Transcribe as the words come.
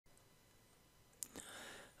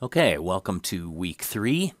Okay, welcome to week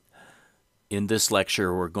 3. In this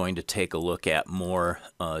lecture, we're going to take a look at more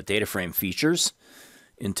data frame features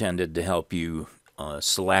intended to help you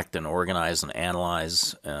select and organize and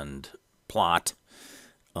analyze and plot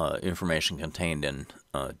information contained in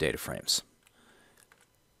data frames.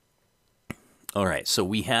 All right, so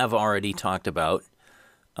we have already talked about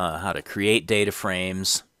how to create data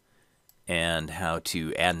frames and how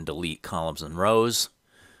to add and delete columns and rows.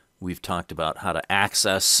 We've talked about how to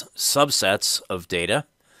access subsets of data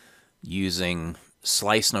using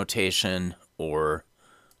slice notation or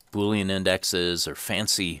Boolean indexes or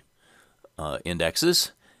fancy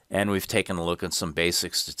indexes. And we've taken a look at some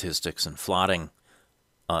basic statistics and plotting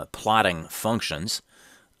functions.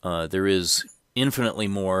 There is infinitely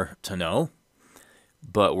more to know,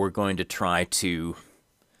 but we're going to try to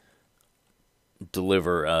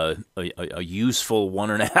deliver a useful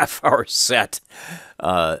 1.5 hour set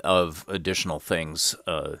of additional things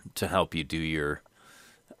to help you do your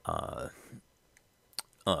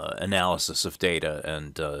analysis of data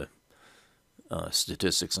and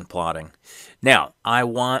statistics and plotting. Now, I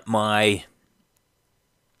want my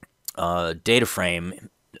data frame,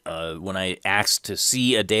 when I ask to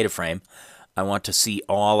see a data frame, I want to see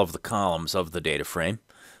all of the columns of the data frame.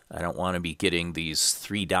 I don't want to be getting these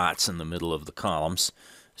 3 dots in the middle of the columns.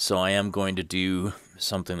 So I am going to do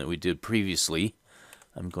something that we did previously.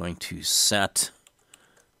 I'm going to set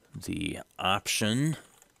the option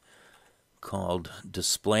called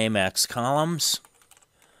display max columns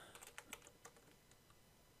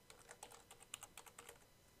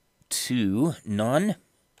to none.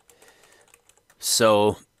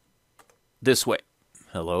 So this way.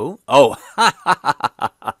 Hello? Oh,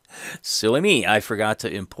 silly me. I forgot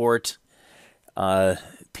to import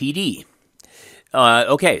PD.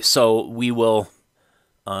 Okay, so we will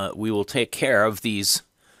take care of these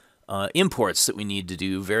imports that we need to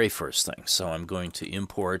do very first thing. So I'm going to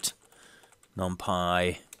import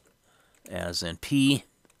numpy as np,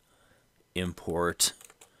 import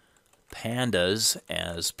pandas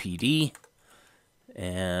as PD,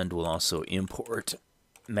 and we'll also import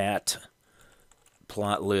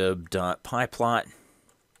matplotlib.pyplot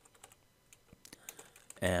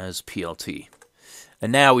as plt.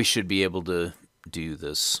 And now we should be able to do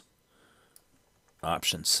this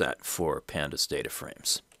option set for pandas data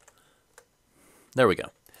frames. There we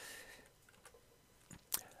go.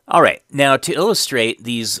 All right, now to illustrate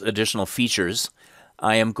these additional features,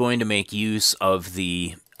 I am going to make use of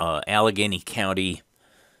the Allegheny County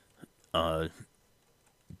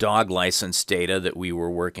dog license data that we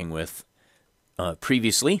were working with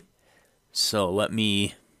previously. So let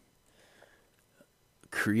me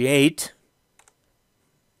create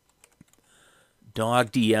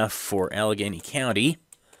dogdf for Allegheny County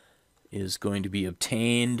is going to be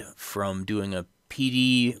obtained from doing a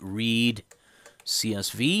pd read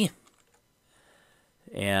CSV.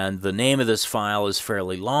 And the name of this file is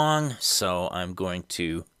fairly long, so I'm going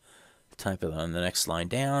to type it on the next line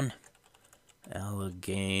down.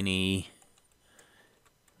 Allegheny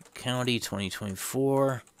County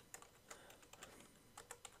 2024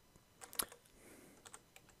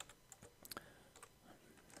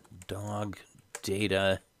 dog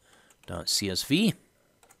data.csv.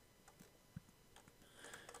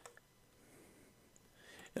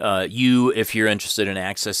 You, if you're interested in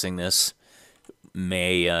accessing this,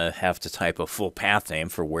 may have to type a full path name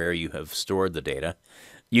for where you have stored the data.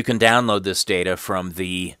 You can download this data from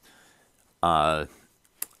the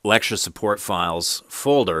lecture support files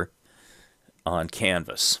folder on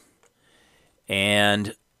Canvas.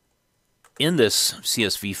 And in this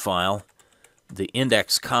CSV file, the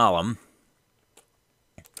index column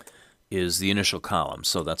is the initial column,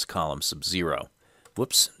 so that's column sub 0.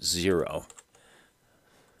 Whoops, 0.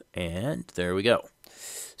 And there we go.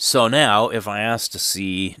 So now, if I ask to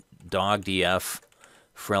see dogdf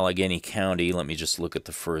for Allegheny County, let me just look at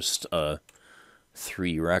the first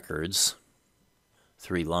 3 records,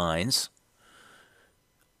 3 lines.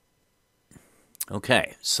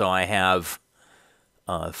 Okay, so I have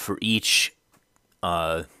for each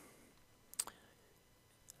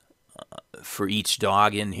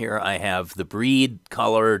dog in here, I have the breed,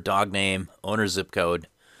 color, dog name, owner zip code,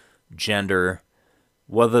 gender,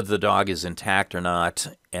 whether the dog is intact or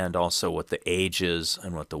not, and also what the age is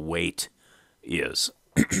and what the weight is.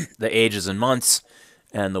 The age is in months,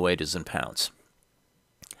 and the weight is in pounds.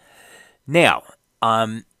 Now,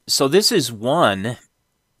 so this is one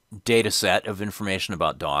data set of information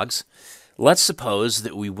about dogs. Let's suppose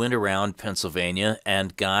that we went around Pennsylvania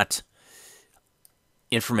and got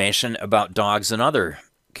information about dogs in other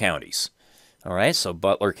counties. All right, so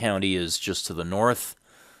Butler County is just to the north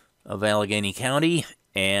of Allegheny County,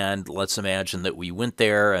 And let's imagine that we went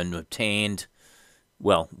there and obtained,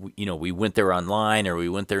 well, we went there online or we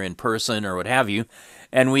went there in person or what have you,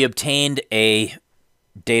 and we obtained a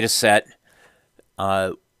data set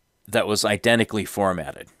that was identically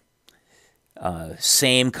formatted.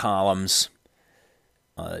 Same columns,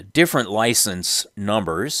 different license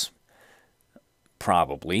numbers,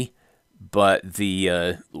 probably, but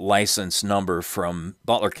the license number from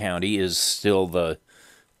Butler County is still the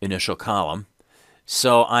initial column.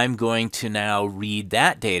 So I'm going to now read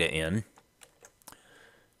that data in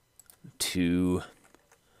to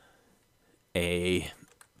a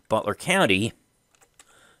Butler County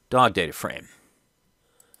dog data frame.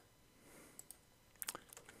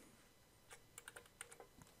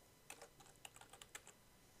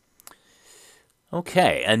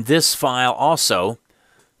 Okay, and this file also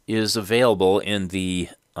is available in the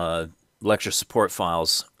lecture support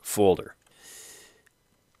files folder.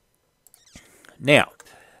 Now,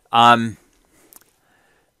 I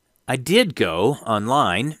did go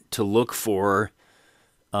online to look for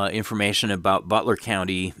information about Butler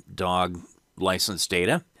County dog license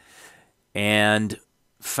data and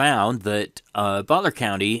found that Butler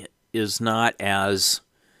County is not as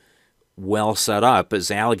well set up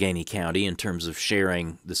as Allegheny County in terms of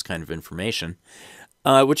sharing this kind of information,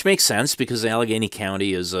 which makes sense because Allegheny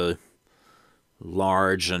County is a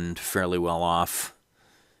large and fairly well-off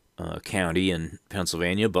county in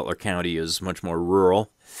Pennsylvania. Butler County is much more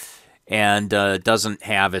rural and doesn't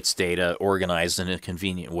have its data organized in a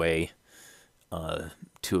convenient way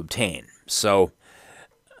to obtain. So,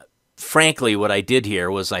 frankly, what I did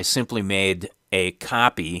here was I simply made a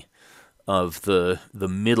copy of the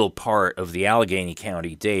middle part of the Allegheny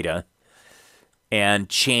County data and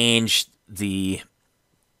changed the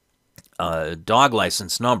dog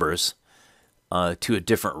license numbers to a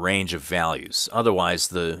different range of values. Otherwise,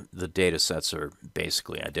 the data sets are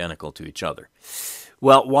basically identical to each other.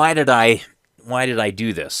 Well, why did I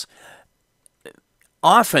do this?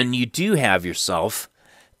 Often you do have for yourself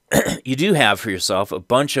a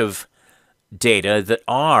bunch of data that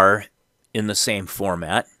are in the same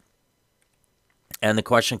format, and the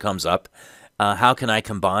question comes up, how can I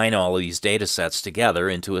combine all of these data sets together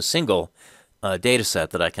into a single data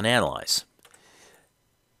set that I can analyze?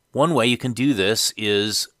 One way you can do this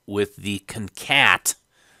is with the concat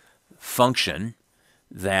function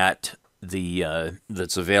that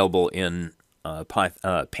that's available in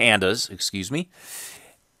pandas. Excuse me.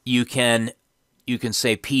 You can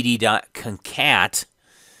say pd.concat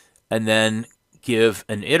and then give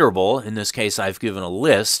an iterable. In this case, I've given a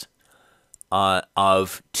list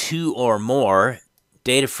of 2 or more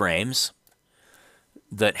data frames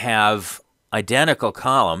that have identical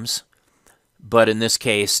columns, but in this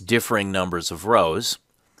case, differing numbers of rows.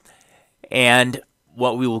 And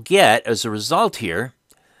what we will get as a result here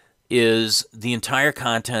is the entire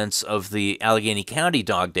contents of the Allegheny County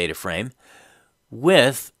dog data frame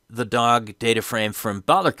with the dog data frame from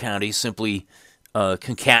Butler County simply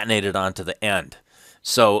concatenated onto the end.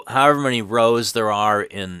 So however many rows there are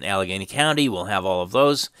in Allegheny County, we'll have all of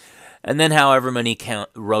those. And then however many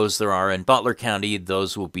rows there are in Butler County,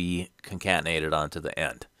 those will be concatenated onto the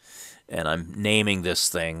end. And I'm naming this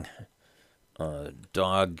thing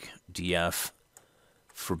dog DF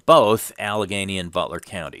for both Allegheny and Butler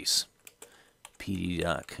counties.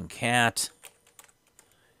 pd.concat.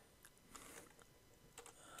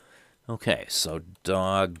 Okay, so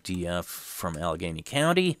dog DF from Allegheny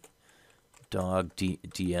County, dog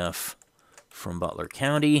DF from Butler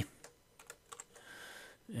County,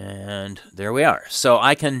 and there we are. So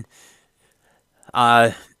I can,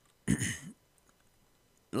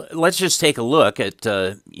 let's just take a look at,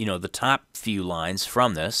 the top few lines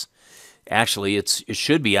from this. Actually, it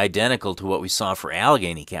should be identical to what we saw for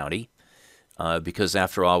Allegheny County, because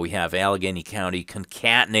after all, we have Allegheny County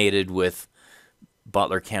concatenated with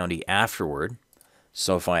Butler County afterward.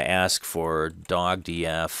 So if I ask for dog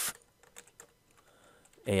DF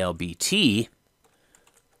ALBT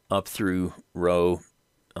up through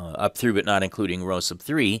but not including row sub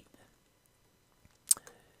 3,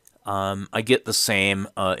 I get the same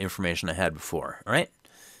information I had before. All right.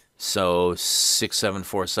 So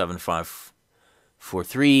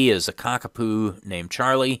 6747543 is a cockapoo named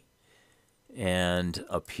Charlie, and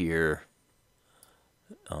up here,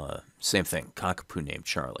 same thing, cockapoo named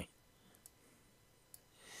Charlie.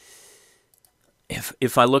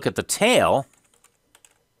 If I look at the tail,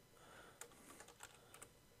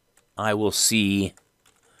 I will see,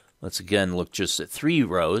 let's again look just at 3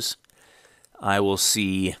 rows, I will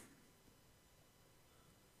see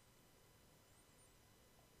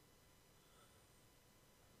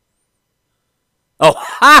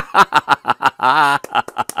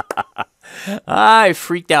I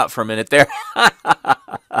freaked out for a minute there. I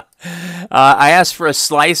asked for a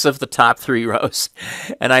slice of the top 3 rows,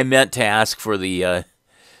 and I meant to ask for the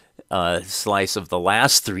slice of the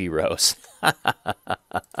last 3 rows.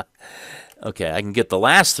 Okay, I can get the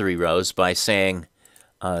last 3 rows by saying,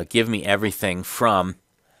 give me everything from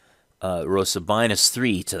row sub minus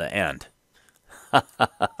 3 to the end.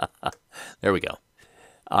 There we go.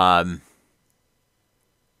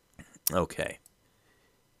 Okay.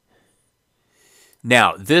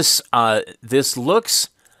 Now this looks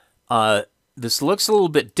a little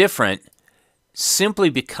bit different, simply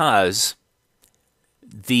because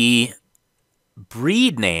the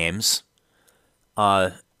breed names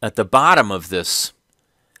at the bottom of this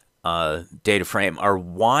data frame are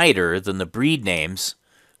wider than the breed names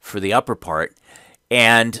for the upper part.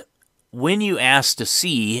 And when you ask to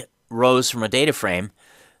see rows from a data frame,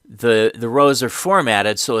 the rows are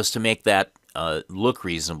formatted so as to make that look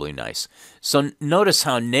reasonably nice. So notice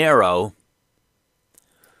how narrow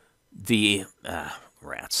the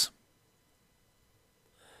rats.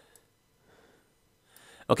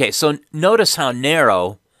 Okay, so notice how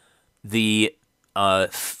narrow the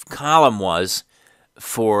column was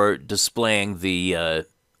for displaying the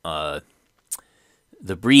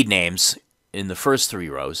breed names in the first 3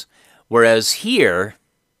 rows, whereas here,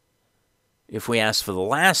 if we ask for the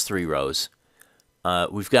last 3 rows,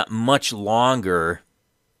 we've got much longer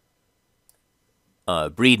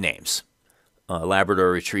breed names.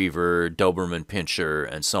 Labrador Retriever, Doberman Pinscher,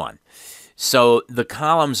 and so on. So the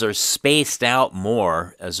columns are spaced out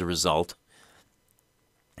more as a result.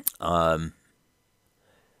 But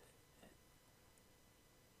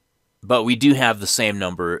we do have the same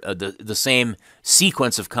number, the same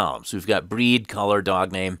sequence of columns. We've got breed, color,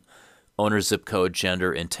 dog name, owner, zip code,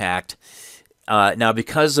 gender, intact. Now,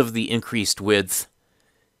 because of the increased width,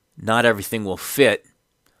 not everything will fit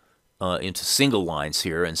into single lines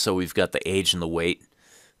here, and so we've got the age and the weight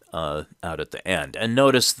out at the end. And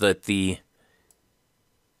notice that the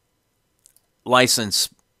license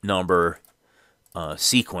number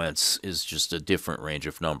sequence is just a different range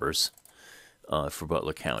of numbers for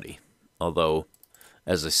Butler County. Although,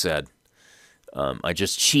 as I said, I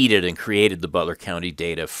just cheated and created the Butler County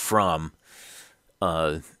data from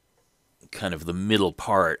kind of the middle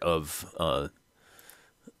part of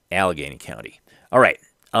Allegheny County. All right.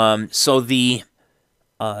 So the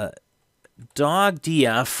dog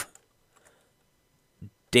DF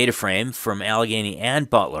data frame from Allegheny and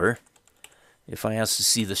Butler, if I ask to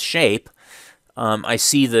see the shape, I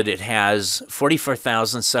see that it has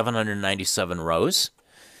 44,797 rows,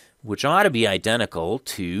 which ought to be identical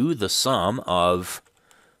to the sum of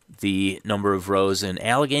the number of rows in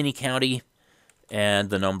Allegheny County and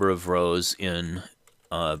the number of rows in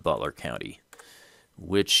Butler County,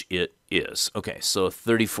 which it is. Okay, so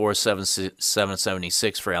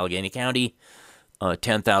 34,776 for Allegheny County,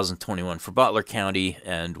 10,021 for Butler County,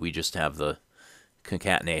 and we just have the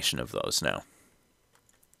concatenation of those now.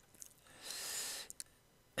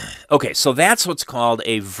 Okay, so that's what's called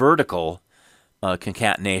a vertical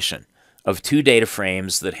concatenation of 2 data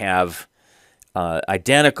frames that have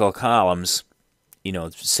identical columns, you know,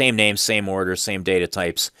 same name, same order, same data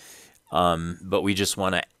types, but we just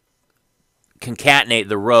want to concatenate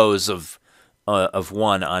the rows of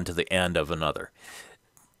one onto the end of another.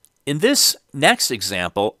 In this next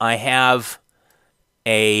example, I have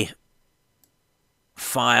a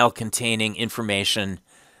file containing information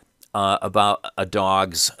about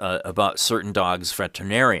about certain dogs'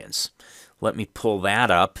 veterinarians. Let me pull that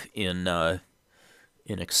up in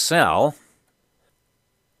Excel.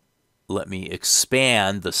 Let me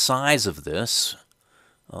expand the size of this.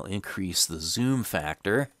 I'll increase the zoom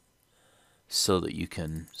factor so that you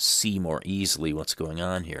can see more easily what's going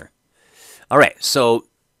on here. All right, so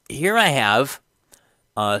here I have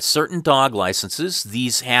certain dog licenses.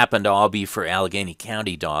 These happen to all be for Allegheny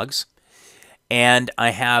County dogs. And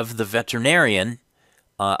I have the veterinarian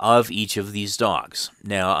of each of these dogs.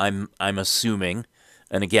 Now, I'm assuming,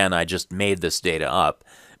 and again, I just made this data up,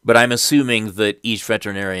 but I'm assuming that each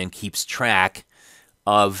veterinarian keeps track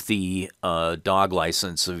of the dog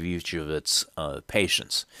license of each of its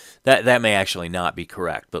patients. That may actually not be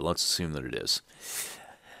correct, but let's assume that it is.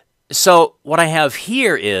 So what I have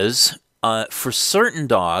here is, for certain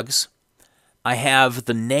dogs, I have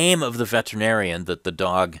the name of the veterinarian that the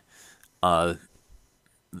dog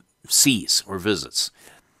sees or visits.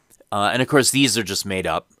 And of course, these are just made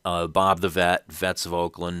up. Bob the Vet, Vets of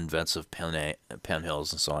Oakland, Vets of Penn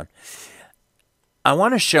Hills, and so on. I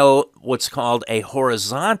want to show what's called a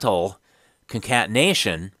horizontal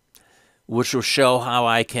concatenation, which will show how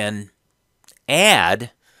I can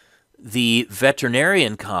add the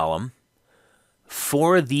veterinarian column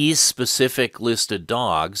for these specific listed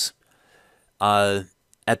dogs at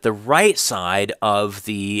the right side of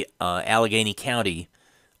the Allegheny County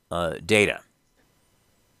data.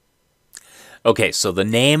 Okay, so the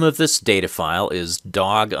name of this data file is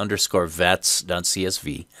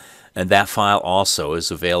dog_vets.csv, and that file also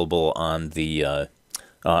is available on the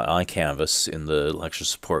on Canvas in the lecture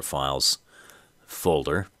support files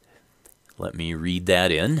folder. Let me read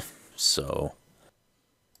that in. So,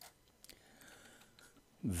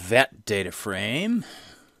 vet data frame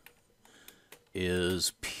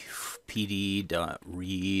is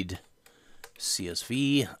pd.read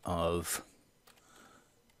CSV of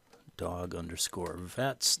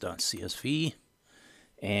dog_vets.csv,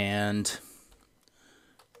 and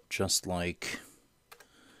just like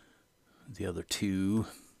the other two,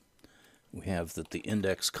 we have that the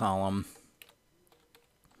index column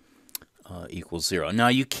equals 0. Now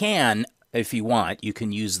you can, if you want, you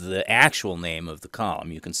can use the actual name of the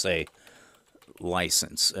column. You can say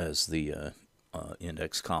license as the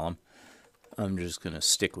index column. I'm just going to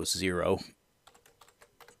stick with 0.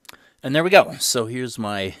 And there we go. So here's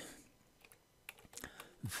my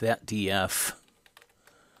vetdf.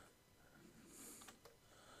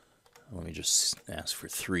 Let me just ask for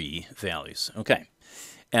 3 values. Okay.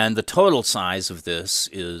 And the total size of this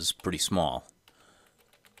is pretty small.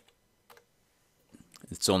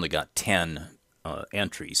 It's only got 10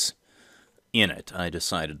 entries in it. I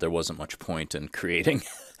decided there wasn't much point in creating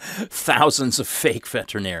thousands of fake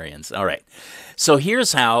veterinarians. All right. So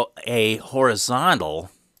here's how a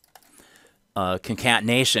horizontal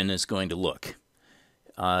concatenation is going to look.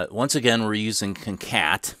 Once again, we're using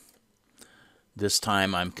concat. This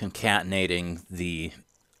time I'm concatenating the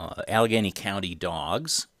Allegheny County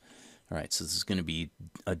dogs. All right, so this is going to be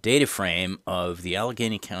a data frame of the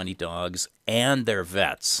Allegheny County dogs and their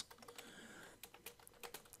vets.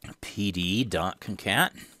 pd.concat.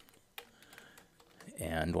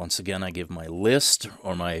 And once again, I give my list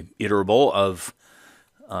or my iterable of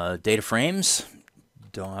data frames,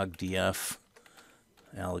 dog df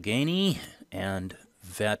Allegheny and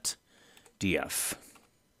vet df.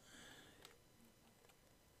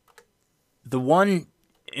 The one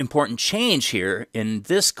important change here in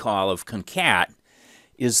this call of concat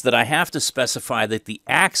is that I have to specify that the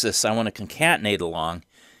axis I want to concatenate along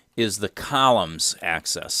is the columns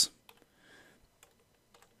axis,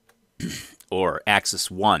 or axis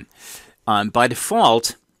 1. By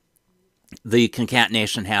default, the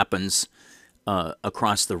concatenation happens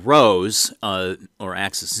across the rows, or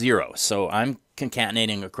axis 0. So I'm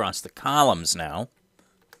concatenating across the columns now.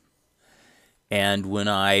 And when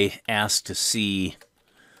I ask to see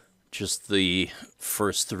just the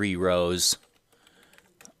first 3 rows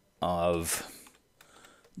of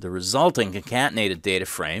the resulting concatenated data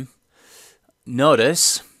frame,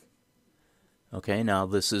 notice, okay, now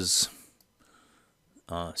this is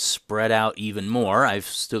spread out even more. I've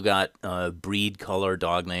still got breed, color,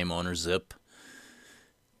 dog name, owner, zip,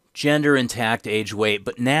 gender intact, age, weight,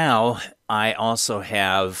 but now I also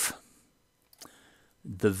have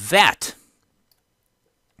the vet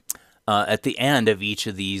at the end of each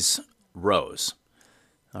of these rows.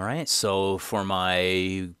 All right, so for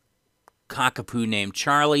my cockapoo named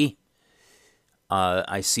Charlie,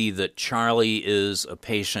 I see that Charlie is a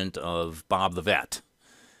patient of Bob the vet.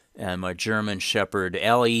 And my German Shepherd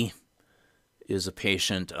Ellie is a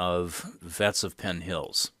patient of Vets of Penn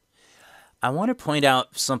Hills. I want to point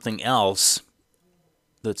out something else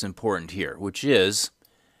that's important here, which is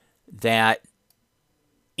that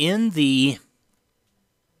in the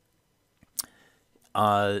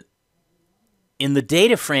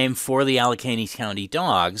data frame for the Allegheny County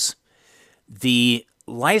dogs, the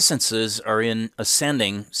licenses are in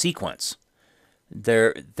ascending sequence.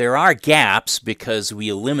 There are gaps because we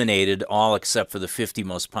eliminated all except for the 50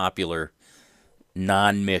 most popular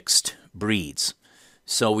non-mixed breeds.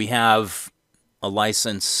 So we have a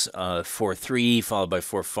license 4.3 followed by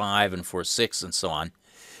 4.5 and 4.6 and so on.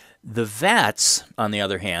 The vets, on the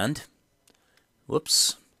other hand,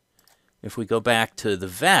 whoops, if we go back to the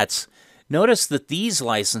vets, notice that these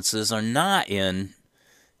licenses are not in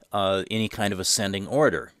any kind of ascending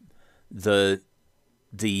order. The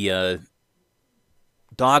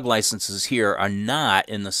dog licenses here are not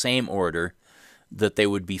in the same order that they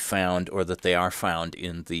would be found or that they are found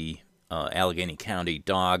in the Allegheny County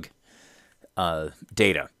dog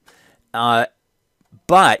data.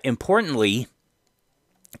 But importantly,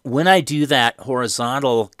 when I do that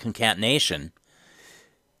horizontal concatenation,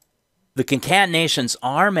 the concatenations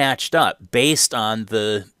are matched up based on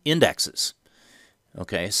the indexes.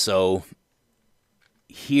 Okay, so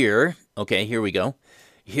here we go.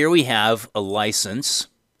 Here we have a license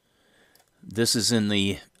This is in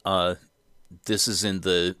the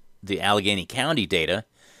the Allegheny County data.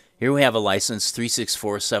 Here we have a license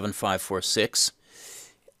 3647546,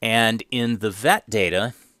 and in the vet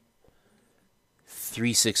data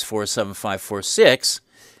 3647546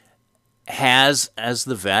 has as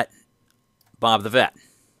the vet Bob the Vet.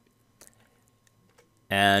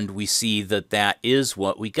 And we see that that is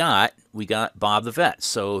what we got. We got Bob the Vet.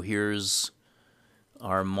 So here's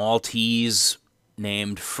our Maltese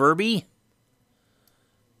named Furby,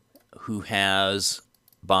 who has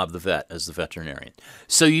Bob the Vet as the veterinarian.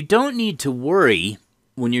 So you don't need to worry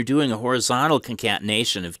when you're doing a horizontal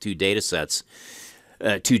concatenation of two data sets,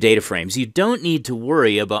 two data frames. You don't need to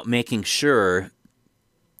worry about making sure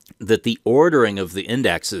that the ordering of the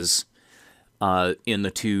indexes in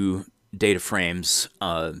the two data frames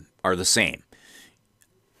are the same.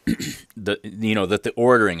 That the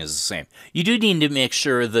ordering is the same. You do need to make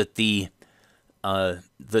sure that the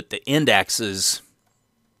indexes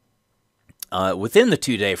within the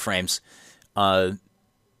two data frames, are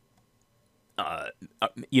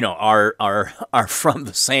from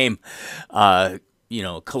the same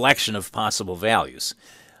collection of possible values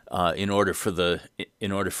in order for the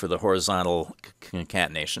horizontal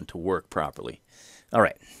concatenation to work properly. All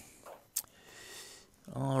right.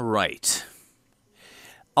 All right.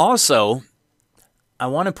 Also, I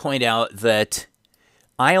want to point out that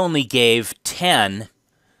I only gave 10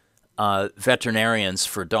 veterinarians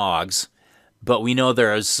for dogs, but we know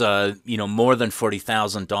there's more than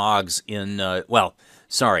 40,000 dogs in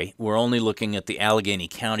we're only looking at the Allegheny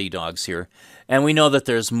County dogs here, and we know that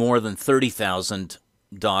there's more than 30,000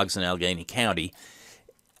 dogs in Allegheny County.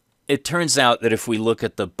 It turns out that if we look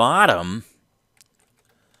at the bottom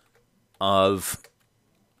of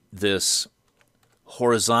this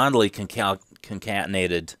horizontally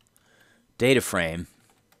concatenated data frame,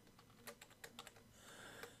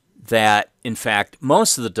 that in fact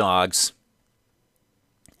most of the dogs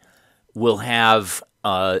will have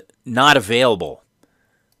not available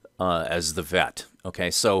as the vet.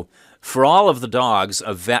 Okay, so for all of the dogs,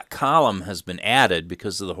 a vet column has been added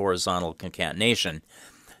because of the horizontal concatenation,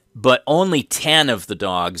 but only 10 of the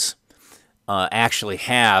dogs actually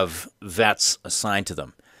have vets assigned to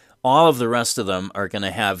them. All of the rest of them are going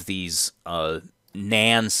to have these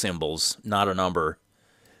nan symbols, not a number,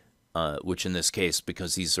 which in this case,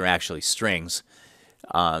 because these are actually strings,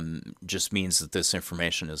 just means that this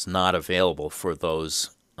information is not available for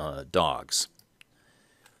those dogs.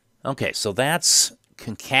 Okay, so that's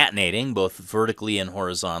concatenating both vertically and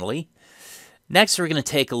horizontally. Next, we're going to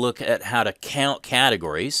take a look at how to count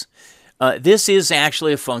categories. This is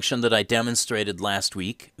actually a function that I demonstrated last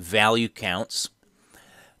week, value counts.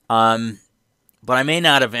 But I may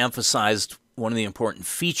not have emphasized one of the important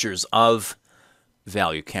features of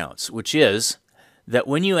value counts, which is that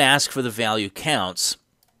when you ask for the value counts,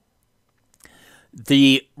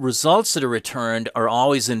 the results that are returned are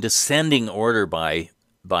always in descending order by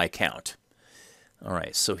count. All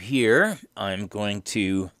right, so here I'm going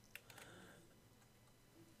to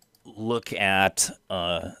look at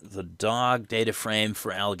the dog data frame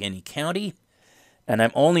for Allegheny County, and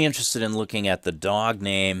I'm only interested in looking at the dog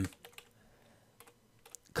name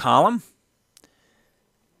column.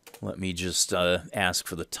 Let me just ask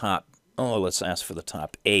for the top. Oh, let's ask for the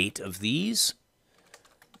top 8 of these.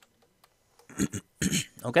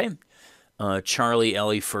 Okay. Charlie,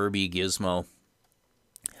 Ellie, Furby, Gizmo.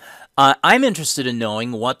 I'm interested in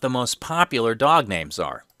knowing what the most popular dog names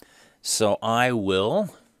are. So I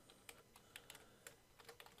will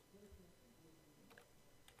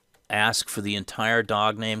ask for the entire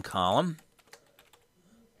dog name column.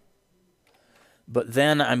 But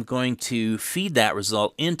then I'm going to feed that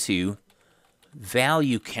result into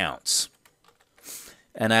value counts.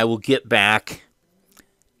 And I will get back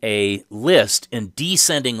a list in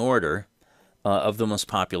descending order of the most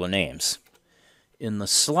popular names. In the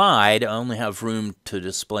slide, I only have room to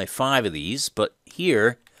display 5 of these, but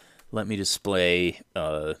here, let me display,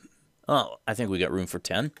 I think we got room for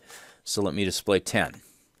 10, so let me display 10.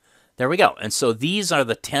 There we go. And so these are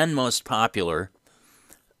the 10 most popular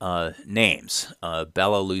names.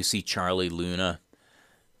 Bella, Lucy, Charlie, Luna,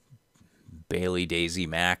 Bailey, Daisy,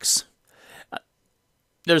 Max.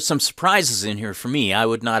 There's some surprises in here for me. I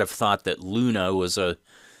would not have thought that Luna was a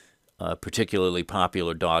particularly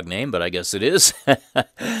popular dog name, but I guess it is.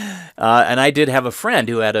 And I did have a friend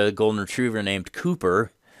who had a golden retriever named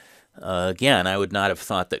Cooper. Again, I would not have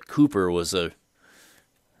thought that Cooper was a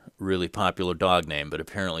really popular dog name, but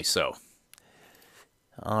apparently so.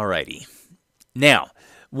 Alrighty. Now,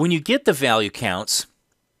 when you get the value counts,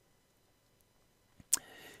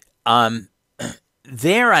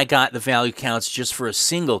 there I got the value counts just for a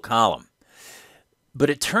single column. But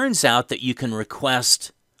it turns out that you can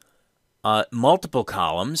request multiple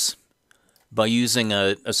columns by using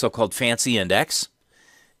a so-called fancy index.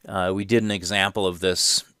 We did an example of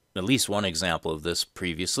this, at least one example of this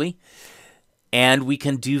previously. And we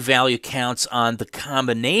can do value counts on the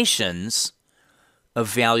combinations of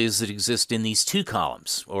values that exist in these two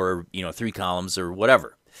columns, or 3 columns, or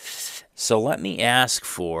whatever. So let me ask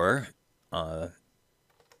for dog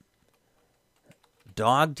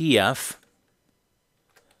DF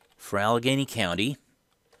for Allegheny County.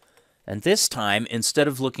 And this time, instead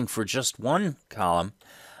of looking for just one column,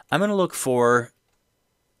 I'm going to look for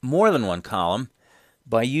more than one column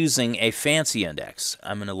by using a fancy index.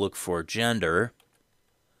 I'm going to look for gender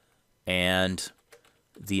and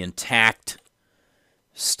the intact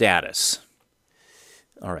status.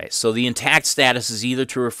 All right, so the intact status is either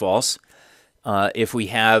true or false. If we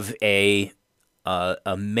have a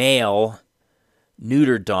male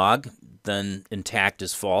neutered dog, then intact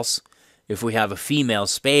is false. If we have a female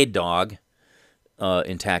spayed dog,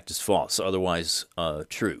 intact is false, otherwise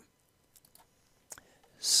true.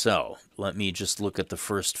 So let me just look at the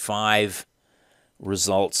first 5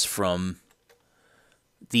 results from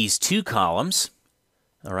these 2 columns.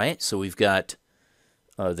 All right, so we've got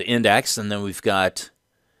the index, and then we've got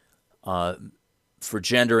for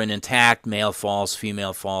gender and intact, male false,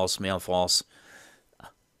 female false, male false.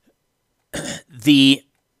 The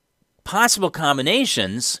possible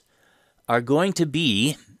combinations are going to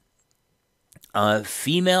be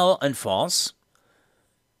female and false,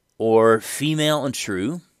 or female and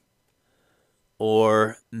true,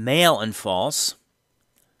 or male and false,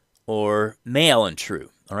 or male and true.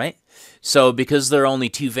 All right? So because there are only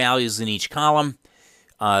 2 values in each column,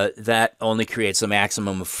 that only creates a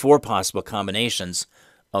maximum of 4 possible combinations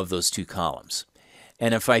of those 2 columns.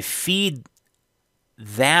 And if I feed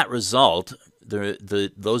that result,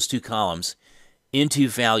 those 2 columns, into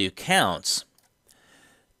value counts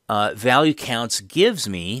gives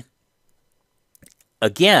me,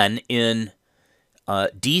 again, in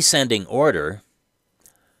descending order,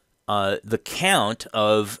 the count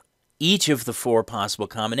of each of the 4 possible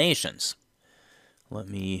combinations. Let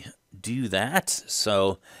me do that.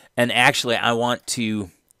 So, and actually, I want to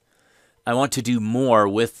do more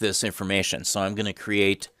with this information. So I'm going to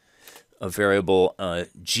create a variable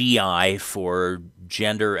GI for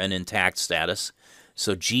gender and intact status.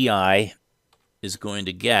 So GI is going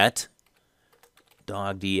to get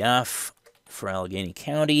dog DF for Allegheny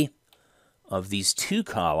County of these 2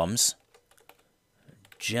 columns,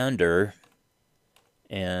 gender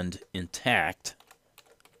and intact.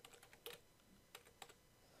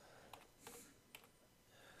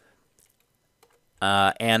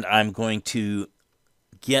 And I'm going to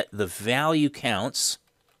get the value counts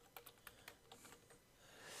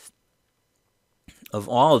of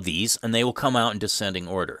all of these, and they will come out in descending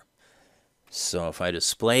order. So if I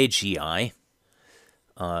display GI,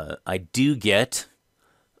 I do get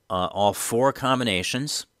all 4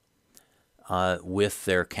 combinations with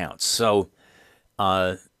their counts. So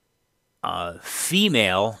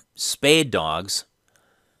female spayed dogs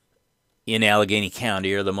in Allegheny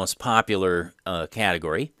County are the most popular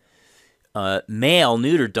category. Male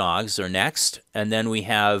neutered dogs are next, and then we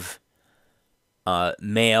have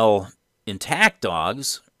male intact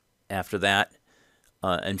dogs after that,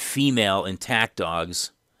 and female intact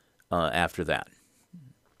dogs after that.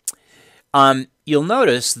 You'll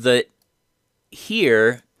notice that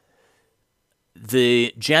here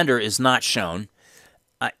the gender is not shown.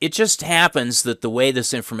 It just happens that the way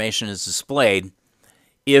this information is displayed,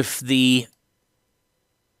 if the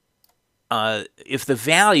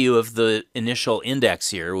value of the initial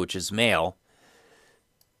index here, which is male,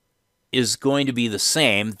 is going to be the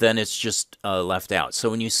same, then it's just left out. So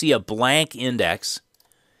when you see a blank index,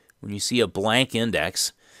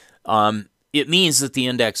 it means that the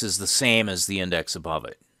index is the same as the index above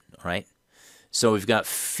it, all right? So we've got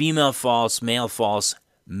female false,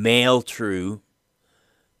 male true,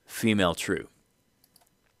 female true.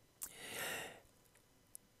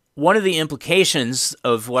 One of the implications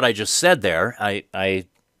of what I just said there, I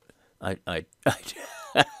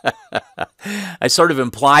sort of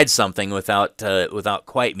implied something without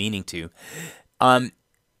quite meaning to.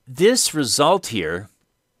 This result here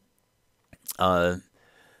of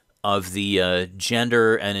the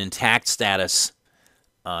gender and intact status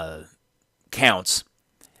counts,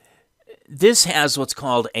 this has what's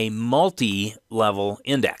called a multi-level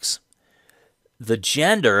index. The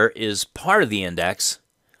gender is part of the index,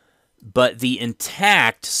 but the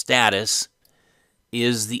intact status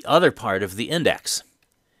is the other part of the index.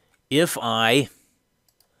 If I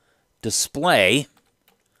display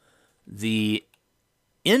the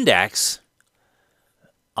index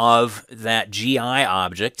of that GI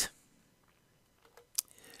object,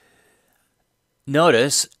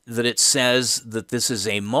 notice that it says that this is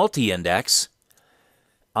a multi-index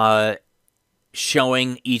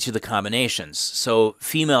showing each of the combinations. So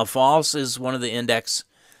female false is one of the indexes,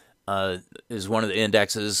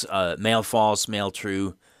 male false, male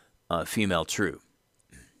true, female true.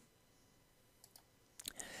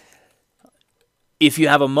 If you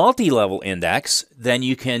have a multi-level index, then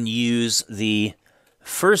you can use the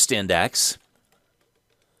first index,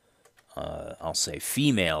 I'll say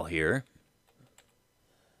female here,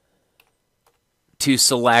 to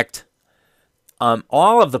select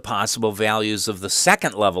all of the possible values of the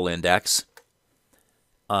second level index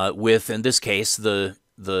with, in this case, the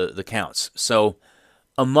counts. So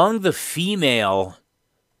among the female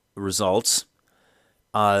results,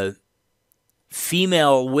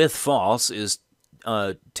 female with false is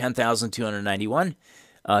 10,291.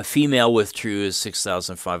 Female with true is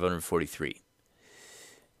 6,543.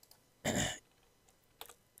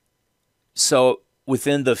 So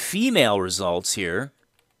within the female results here,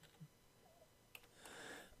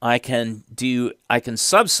 I can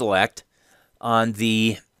subselect on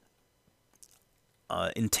the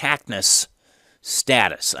intactness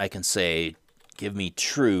status. I can say, give me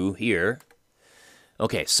true here.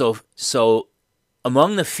 Okay, so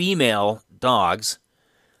among the female dogs,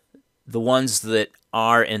 the ones that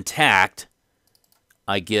are intact,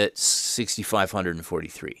 I get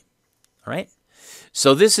 6,543. All right?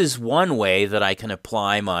 So this is one way that I can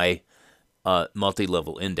apply my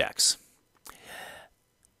multi-level index.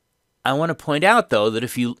 I want to point out, though, that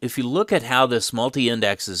if you look at how this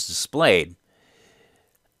multi-index is displayed,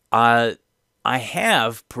 I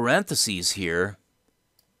have parentheses here.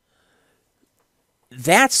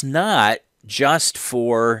 That's not just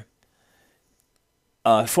for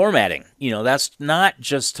formatting. You know, that's not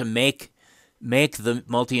just to make the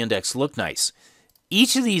multi-index look nice.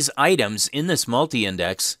 Each of these items in this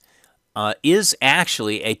multi-index is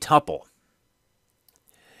actually a tuple.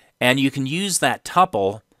 And you can use that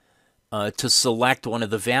tuple to select one of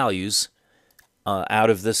the values out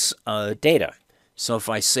of this data. So if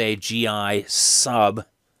I say GI sub,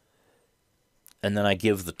 and then I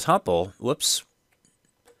give the tuple, whoops,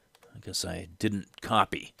 I guess I didn't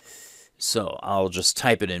copy. So I'll just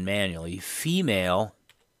type it in manually, female,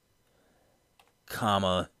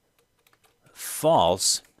 comma,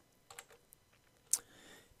 false.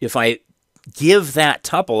 If I give that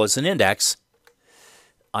tuple as an index,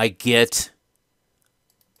 I get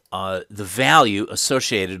the value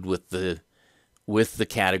associated with the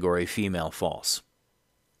category female false.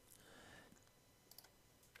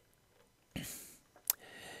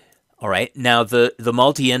 All right, now the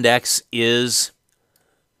multi-index is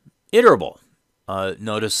iterable.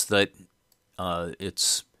 Notice that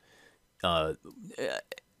it's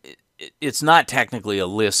not technically a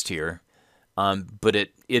list here, but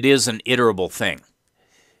it is an iterable thing.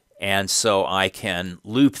 And so I can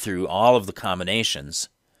loop through all of the combinations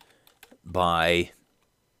by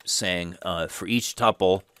saying for each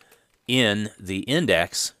tuple in the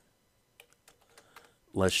index,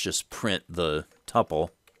 let's just print the tuple.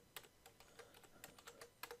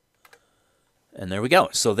 And there we go.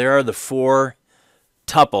 So there are the 4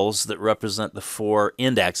 tuples that represent the 4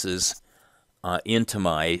 indexes into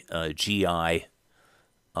my GI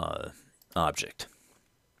object.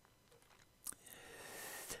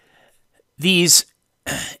 These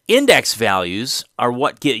index values are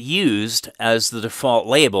what get used as the default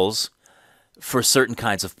labels for certain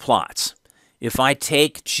kinds of plots. If I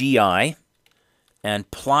take GI and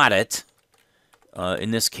plot it,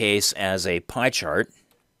 in this case as a pie chart,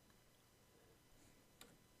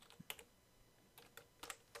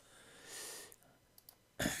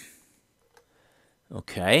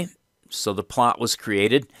 okay, so the plot was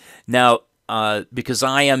created. Now, because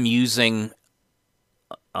I am using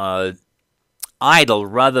idle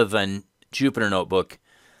rather than Jupyter Notebook,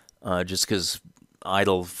 just because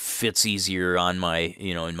idle fits easier on my,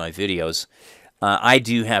 in my videos, I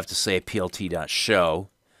do have to say plt.show.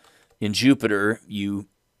 In Jupyter, you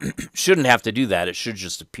shouldn't have to do that. It should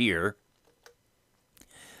just appear.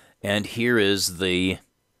 And here is the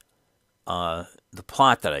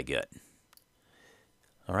plot that I get.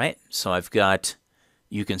 All right, so I've got,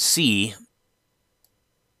 you can see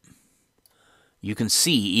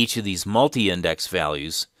each of these multi-index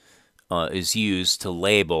values is used to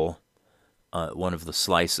label one of the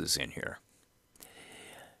slices in here.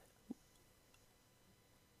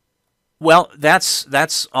 Well,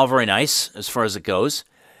 that's all very nice as far as it goes,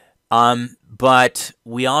 but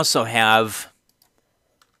we also have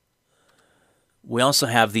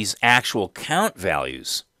these actual count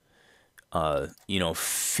values you know,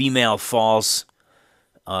 female false,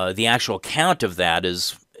 the actual count of that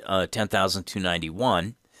is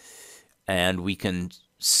 10,291, and we can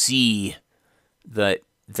see that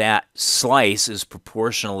that slice is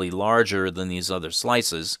proportionally larger than these other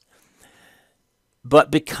slices. But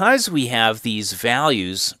because we have these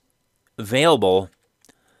values available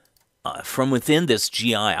from within this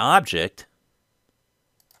GI object,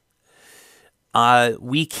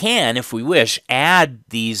 we can, if we wish, add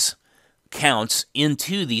these counts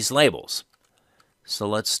into these labels. So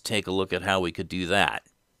let's take a look at how we could do that.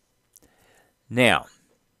 Now,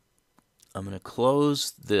 I'm going to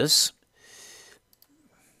close this.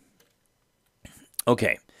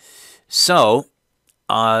 Okay, so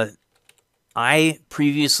I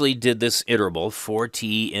previously did this iterable for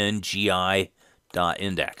t in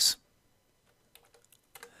gi.index.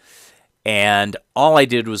 And all I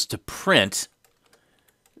did was to print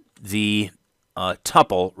the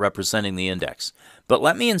tuple representing the index. But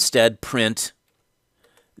let me instead print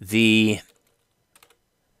the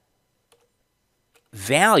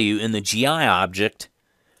value in the GI object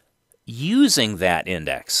using that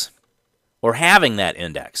index, or having that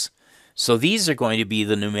index. So these are going to be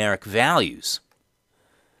the numeric values.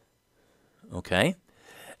 Okay?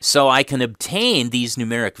 So I can obtain these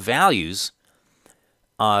numeric values.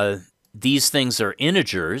 These things are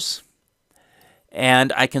integers,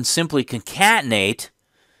 and I can simply concatenate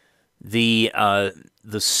the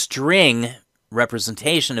string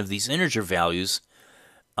representation of these integer values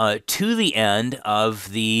to the end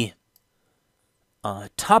of the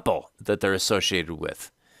tuple that they're associated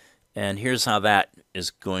with. And here's how that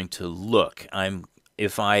is going to look.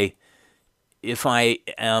 If I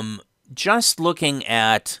am just looking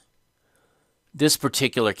at this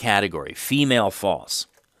particular category, female false,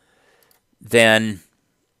 then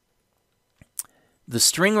the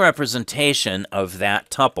string representation of that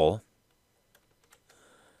tuple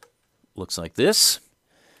looks like this.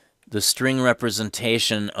 The string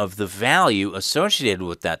representation of the value associated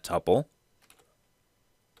with that tuple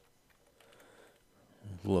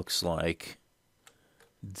looks like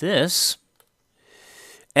this.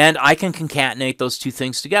 And I can concatenate those two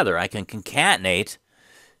things together. I can concatenate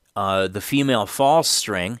the female false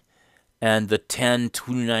string and the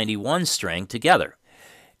 10,291 string together.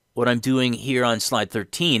 What I'm doing here on slide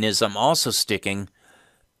 13 is I'm also sticking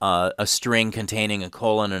a string containing a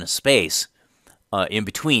colon and a space in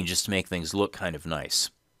between, just to make things look kind of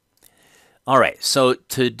nice. All right, so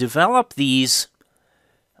to develop these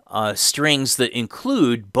strings that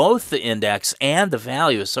include both the index and the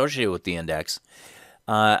value associated with the index,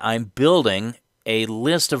 I'm building a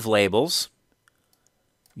list of labels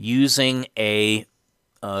using a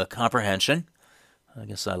comprehension. I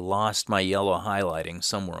guess I lost my yellow highlighting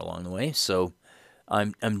somewhere along the way, so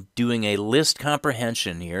I'm doing a list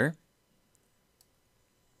comprehension here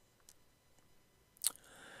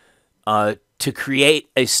to create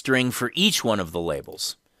a string for each one of the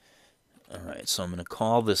labels. All right, so I'm going to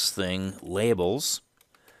call this thing labels,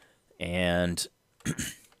 and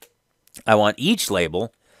I want each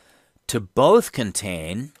label to both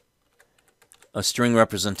contain a string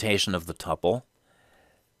representation of the tuple,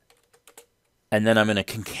 and then I'm going to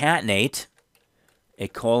concatenate a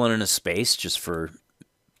colon and a space just for,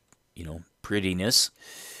 you know, prettiness.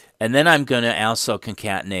 And then I'm going to also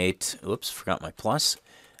concatenate, oops, forgot my plus.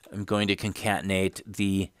 I'm going to concatenate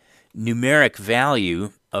the numeric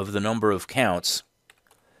value of the number of counts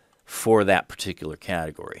for that particular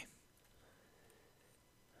category.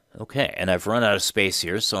 Okay, and I've run out of space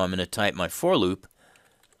here, so I'm going to type my for loop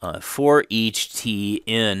for each t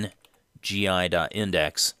in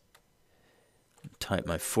gi.index. Type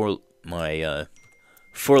my for loop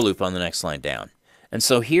on the next line down. And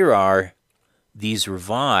so here are these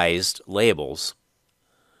revised labels.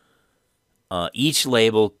 Each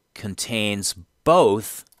label contains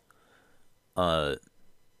both the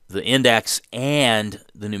index and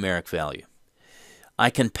the numeric value. I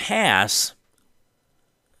can pass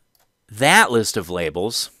that list of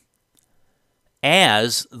labels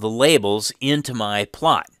as the labels into my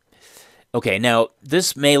plot. Okay, now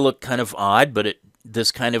this may look kind of odd, but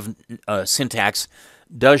this kind of syntax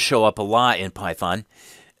does show up a lot in Python.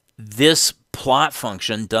 This plot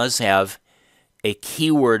function does have a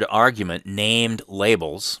keyword argument named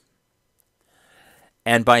labels.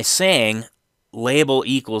 And by saying label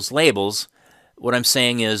equals labels, what I'm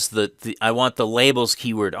saying is that I want the labels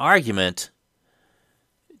keyword argument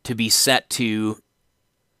to be set to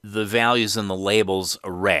the values in the labels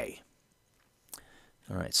array.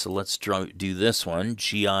 All right, so let's do this one,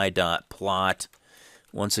 gi.plot.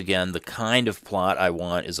 Once again, the kind of plot I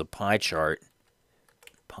want is a pie chart,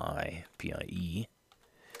 pie, P-I-E.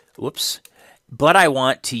 Whoops. But I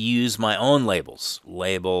want to use my own labels.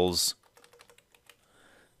 Labels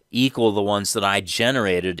equal the ones that I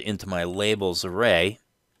generated into my labels array.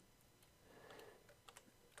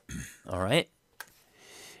 All right.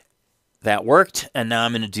 That worked, and now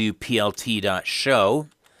I'm going to do plt.show.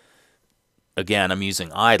 Again, I'm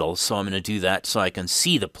using idle, so I'm going to do that so I can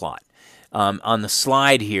see the plot. On the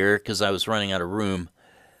slide here, because I was running out of room,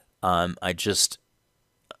 I just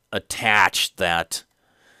attached that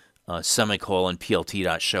semicolon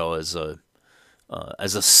plt.show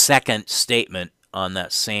as a second statement on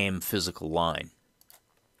that same physical line.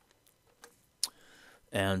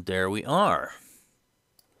 And there we are.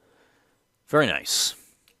 Very nice.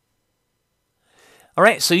 All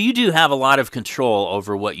right, so you do have a lot of control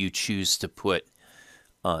over what you choose to put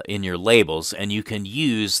in your labels, and you can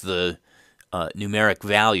use the numeric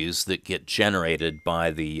values that get generated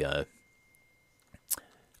by the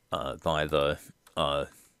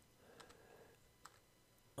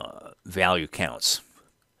value counts.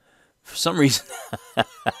 For some reason,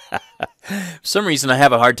 I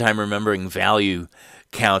have a hard time remembering value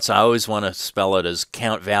counts. I always want to spell it as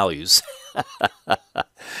count values.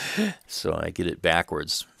 So I get it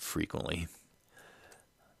backwards frequently.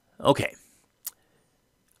 Okay.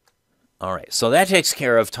 All right, so that takes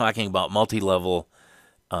care of talking about multi-level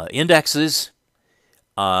indexes.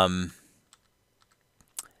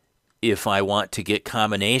 If I want to get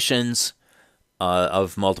combinations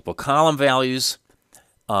of multiple column values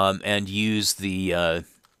and use the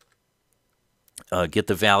get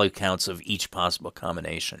the value counts of each possible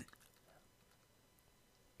combination.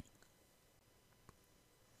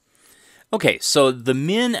 Okay, so the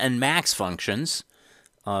min and max functions,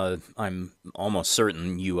 I'm almost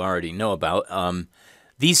certain you already know about.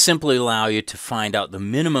 These simply allow you to find out the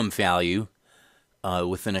minimum value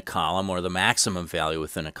within a column or the maximum value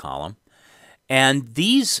within a column. And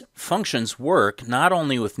these functions work not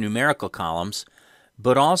only with numerical columns,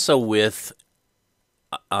 but also with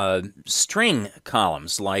string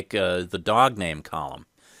columns, like the dog name column.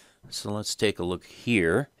 So let's take a look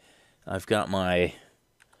here. I've got my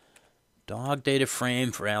dog data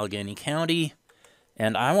frame for Allegheny County,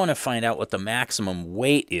 and I want to find out what the maximum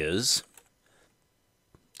weight is,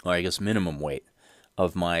 or I guess minimum weight,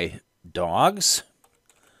 of my dogs.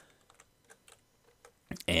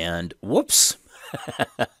 And whoops,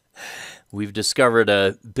 we've discovered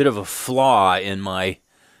a bit of a flaw in my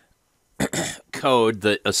code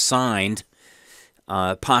that assigned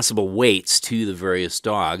possible weights to the various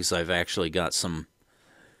dogs. I've actually got some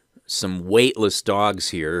weightless dogs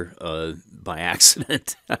here by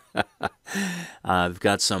accident. I've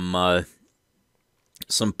got some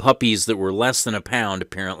puppies that were less than a pound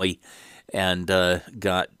apparently, and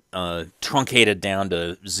got truncated down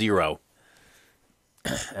to 0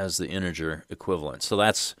 as the integer equivalent. So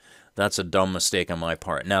that's a dumb mistake on my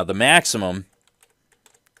part. Now the maximum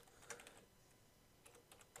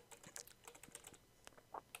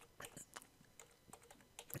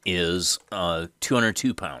is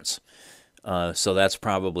 202 pounds. So that's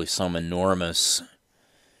probably some enormous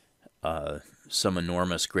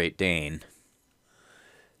Great Dane.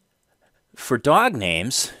 For dog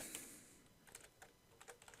names,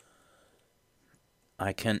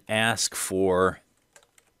 I can ask for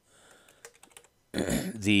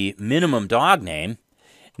the minimum dog name.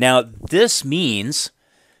 Now, this means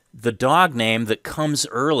the dog name that comes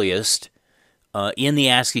earliest in the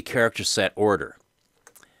ASCII character set order.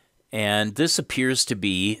 And this appears to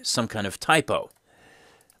be some kind of typo.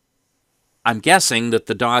 I'm guessing that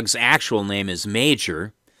the dog's actual name is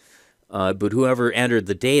Major, but whoever entered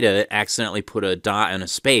the data accidentally put a dot and a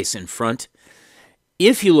space in front.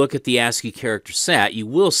 If you look at the ASCII character set, you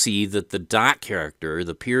will see that the dot character,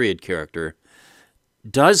 the period character,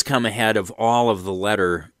 does come ahead of all of the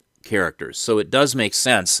letter characters. So it does make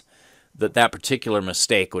sense that that particular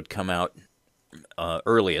mistake would come out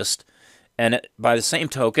earliest. And by the same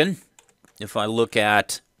token, if I look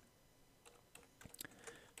at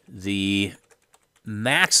the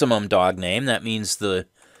maximum dog name, that means the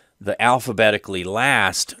alphabetically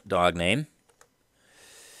last dog name,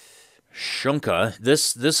 Shunka,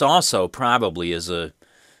 this also probably is a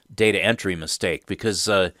data entry mistake, because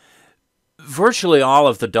virtually all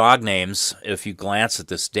of the dog names, if you glance at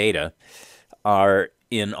this data, are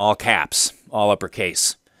in all caps, all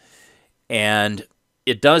uppercase. And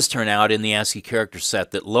it does turn out in the ASCII character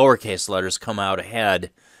set that lowercase letters come out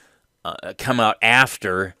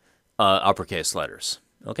after uppercase letters.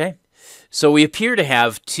 Okay? So we appear to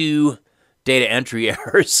have two data entry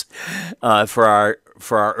errors for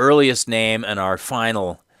our earliest name and our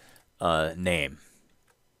final name.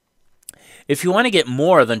 If you want to get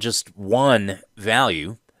more than just one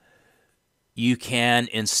value, you can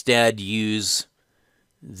instead use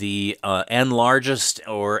the n largest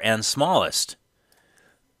or n smallest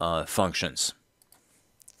functions.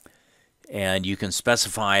 And you can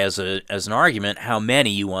specify as an argument how many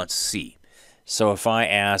you want to see. So if I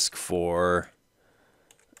ask for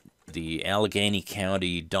the Allegheny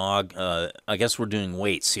County dog, I guess we're doing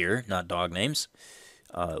weights here, not dog names.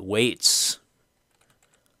 Weights.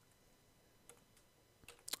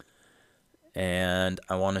 And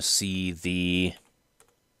I want to see the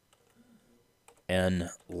n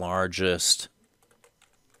largest.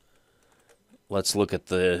 Let's look at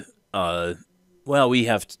the, well, we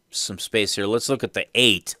have some space here. Let's look at the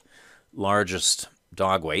 8 largest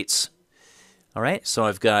dog weights. All right, so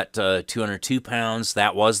I've got 202 pounds.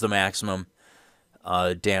 That was the maximum,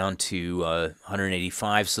 down to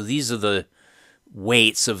 185. So these are the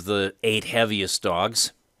weights of the 8 heaviest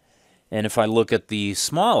dogs. And if I look at the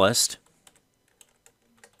smallest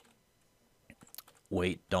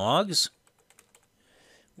weight dogs,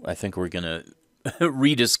 I think we're going to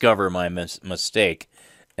rediscover my mistake.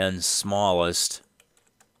 And smallest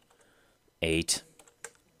 8.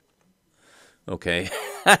 Okay.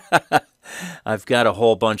 I've got a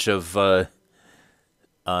whole bunch of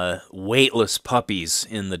weightless puppies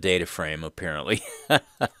in the data frame, apparently.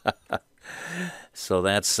 So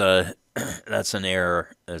that's an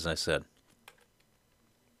error, as I said.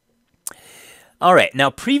 All right. Now,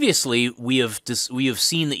 previously we have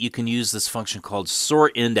seen that you can use this function called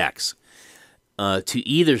sort index to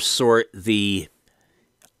either sort the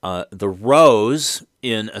rows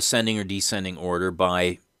in ascending or descending order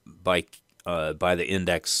by the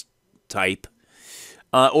index type,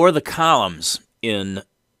 or the columns in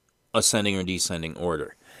ascending or descending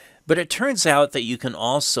order. But it turns out that you can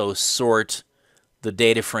also sort the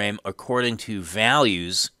data frame according to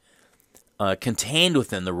values contained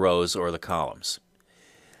within the rows or the columns.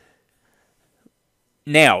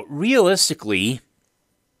 Now, realistically,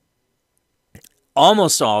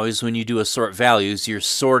 almost always when you do a sort values, you're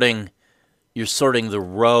sorting the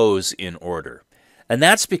rows in order. And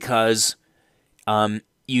that's because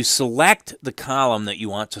you select the column that you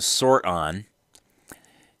want to sort on.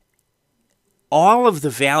 All of the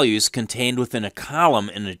values contained within a column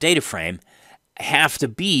in a data frame have to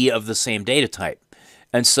be of the same data type.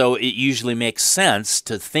 And so it usually makes sense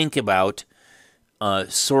to think about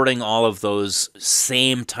sorting all of those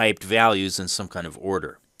same typed values in some kind of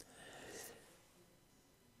order.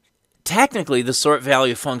 Technically, the sort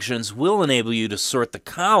value functions will enable you to sort the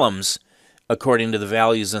columns according to the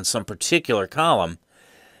values in some particular column,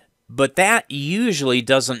 but that usually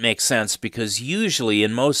doesn't make sense because usually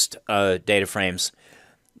in most data frames,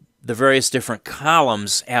 the various different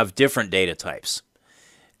columns have different data types.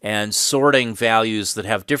 And sorting values that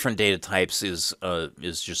have different data types is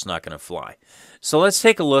just not going to fly. So let's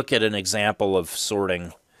take a look at an example of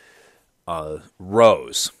sorting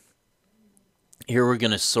rows. Here we're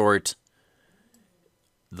going to sort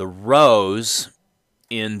the rows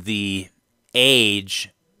in the age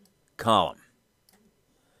column.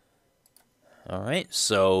 All right,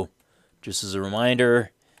 so just as a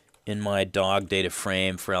reminder, in my dog data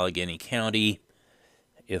frame for Allegheny County,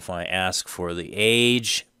 if I ask for the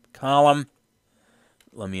age column,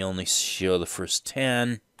 let me only show the first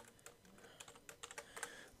 10.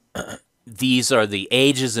 These are the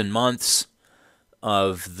ages and months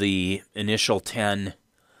of the initial 10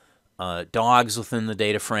 dogs within the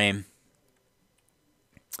data frame.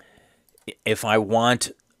 If I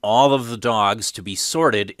want all of the dogs to be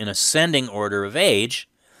sorted in ascending order of age,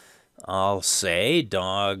 I'll say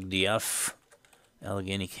dog df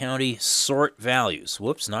Allegheny County sort values.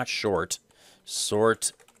 Whoops, not short.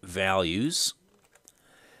 Sort values.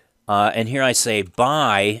 And here I say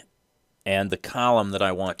by and the column that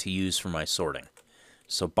I want to use for my sorting.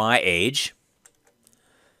 So by age.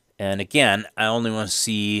 And again, I only want to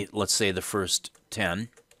see, let's say, the first 10.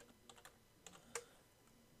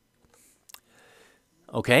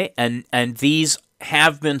 Okay, and these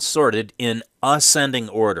have been sorted in ascending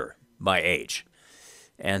order by age.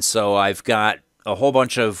 And so I've got a whole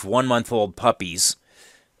bunch of 1-month-old puppies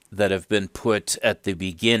that have been put at the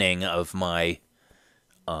beginning of my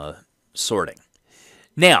sorting.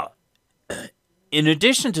 Now, in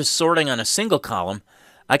addition to sorting on a single column,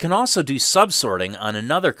 I can also do subsorting on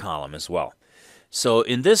another column as well. So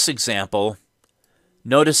in this example,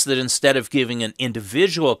 notice that instead of giving an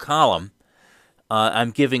individual column,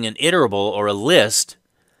 I'm giving an iterable or a list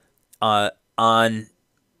on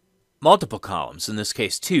multiple columns, in this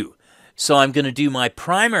case 2. So I'm going to do my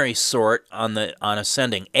primary sort on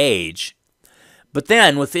ascending age, but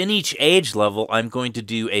then within each age level, I'm going to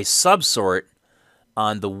do a subsort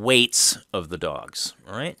on the weights of the dogs.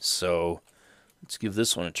 All right, so Let's give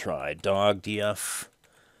this one a try. Dog DF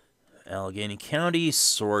Allegheny County,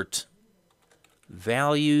 sort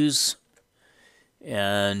values,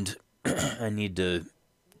 and I need to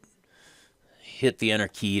hit the enter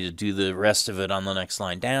key to do the rest of it on the next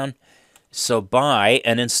line down. So by,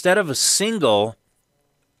 and instead of a single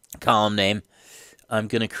column name, I'm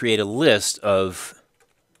going to create a list of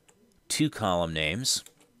 2 column names,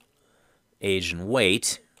 age and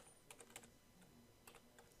weight.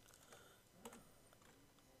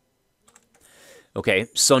 Okay,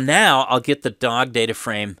 so now I'll get the dog data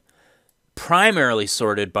frame primarily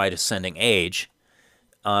sorted by descending age,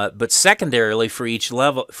 but secondarily for each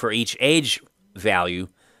level, for each age value,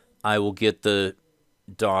 I will get the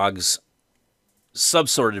dogs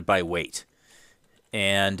subsorted by weight.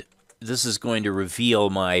 And this is going to reveal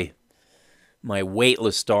my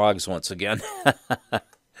weightless dogs once again.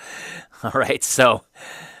 All right, so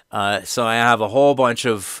I have a whole bunch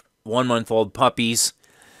of 1-month-old puppies,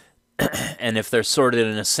 and if they're sorted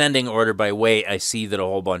in ascending order by weight, I see that a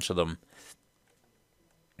whole bunch of them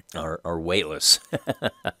are weightless,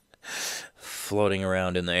 floating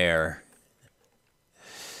around in the air.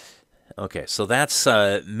 Okay, so that's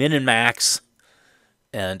min and max,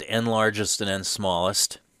 and n largest and n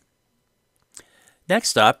smallest.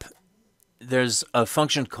 Next up, there's a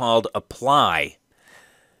function called apply.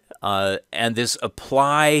 And this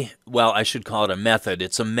apply, well, I should call it a method.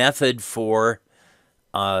 It's a method for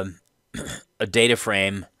a data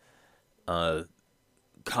frame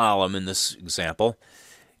column in this example.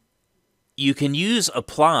 You can use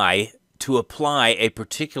apply to apply a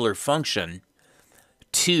particular function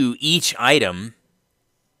to each item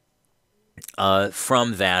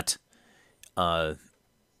from that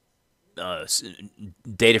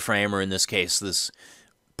data frame, or in this case, this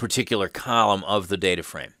particular column of the data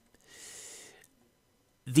frame.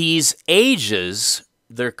 These ages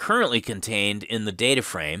that are currently contained in the data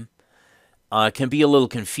frame can be a little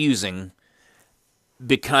confusing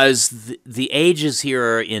because the ages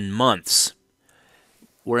here are in months,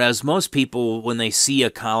 whereas most people, when they see a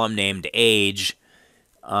column named age,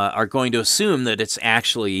 are going to assume that it's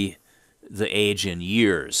actually the age in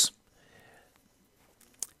years.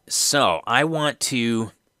 So I want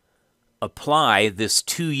to apply this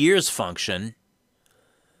 2 years function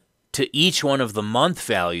to each one of the month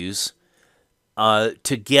values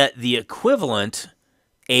to get the equivalent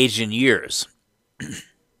age in years.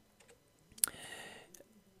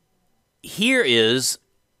 Here is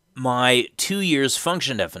my 2 years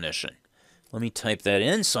function definition. Let me type that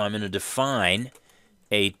in. So I'm going to define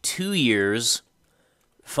a 2 years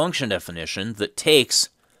function definition that takes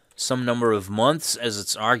some number of months as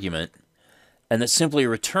its argument, and that simply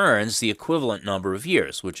returns the equivalent number of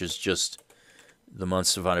years, which is just the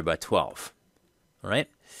months divided by 12. All right?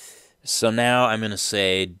 So now I'm going to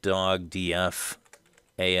say dog df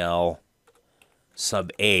al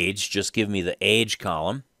sub age. Just give me the age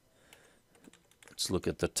column. Let's look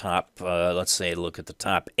at the top, look at the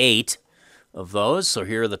top 8 of those. So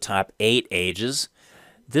here are the top 8 ages.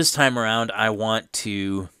 This time around, I want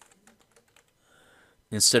to,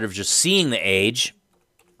 instead of just seeing the age,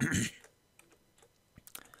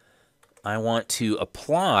 I want to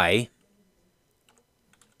apply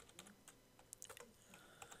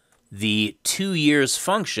the 2 years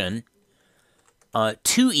function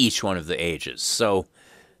to each one of the ages. So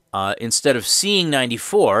instead of seeing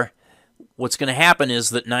 94, what's going to happen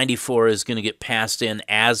is that 94 is going to get passed in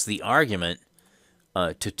as the argument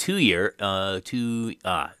to 2 year,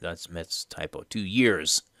 that's typo, 2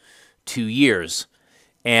 years, 2 years.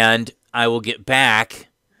 And I will get back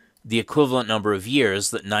the equivalent number of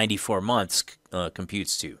years that 94 months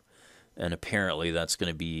computes to. And apparently that's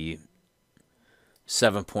going to be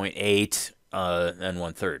 7.8 and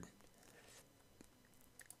 1/3.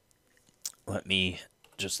 Let me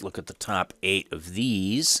just look at the top 8 of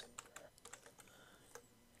these.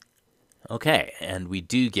 Okay, and we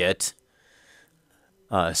do get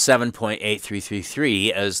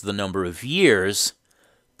 7.8333 as the number of years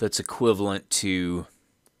that's equivalent to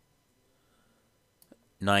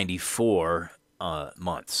 94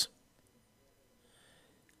 months.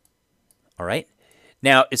 All right.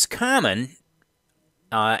 Now, it's common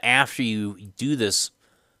after you do this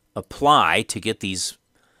apply to get these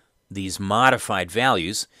modified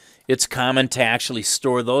values, it's common to actually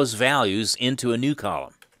store those values into a new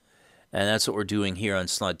column. And that's what we're doing here on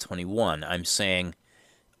slide 21. I'm saying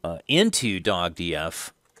into dog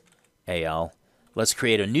df al, let's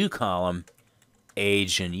create a new column,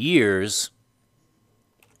 age and years,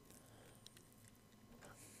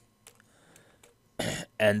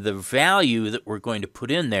 and the value that we're going to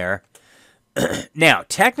put in there. Now,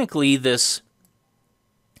 technically, this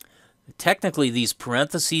technically these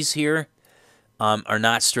parentheses here are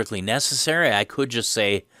not strictly necessary. I could just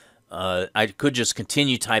say, I could just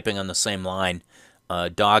continue typing on the same line,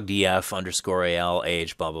 dog df underscore al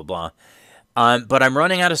age, blah, blah, blah. But I'm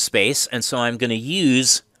running out of space, and so I'm going to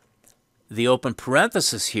use the open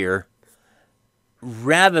parenthesis here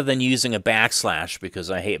rather than using a backslash,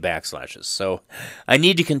 because I hate backslashes. So I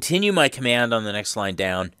need to continue my command on the next line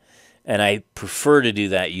down, and I prefer to do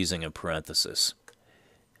that using a parenthesis.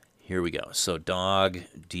 Here we go. So dog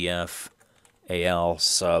df al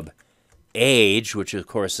sub age, which of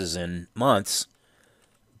course is in months,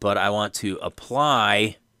 but I want to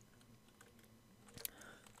apply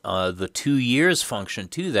the 2 years function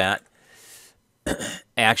to that.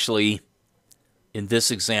 Actually, in this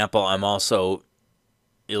example, I'm also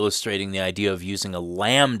illustrating the idea of using a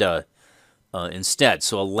lambda instead.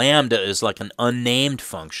 So a lambda is like an unnamed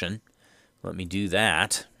function. Let me do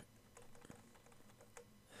that.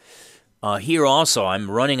 Here also,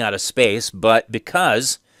 I'm running out of space, but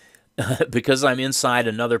because I'm inside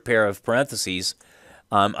another pair of parentheses,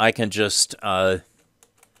 I can just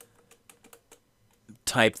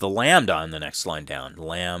type the lambda on the next line down.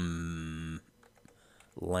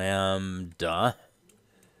 Lambda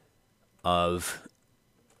of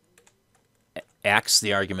x,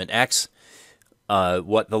 the argument x.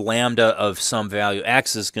 What the lambda of some value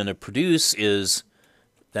x is going to produce is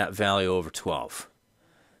that value over 12.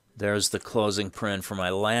 There's the closing paren for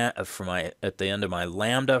my at the end of my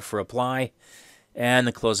lambda for apply, and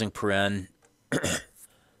the closing paren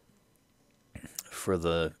for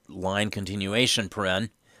the line continuation paren,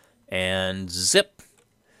 and zip.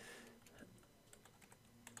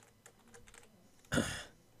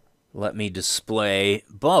 Let me display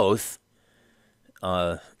both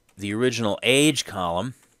the original age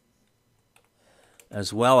column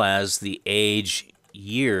as well as the age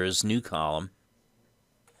years new column.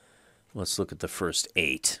 Let's look at the first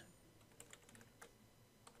 8.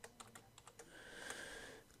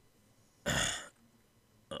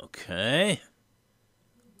 Okay.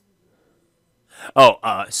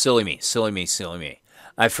 Oh, silly me.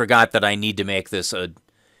 I forgot that I need to make this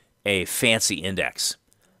a fancy index.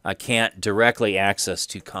 I can't directly access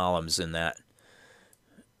 2 columns in that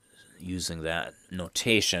using that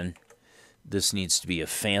notation. This needs to be a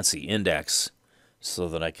fancy index so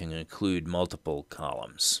that I can include multiple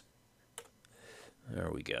columns.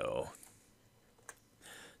 There we go.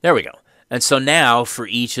 There we go. And so now for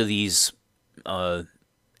each of these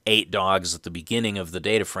 8 dogs at the beginning of the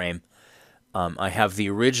data frame, I have the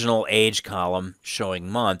original age column showing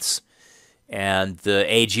months and the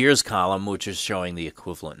age years column, which is showing the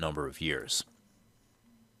equivalent number of years.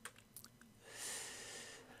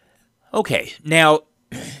 Okay, now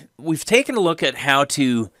we've taken a look at how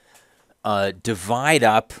to divide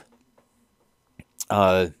up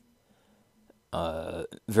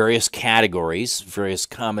various categories, various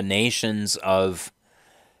combinations of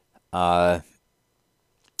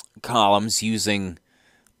columns using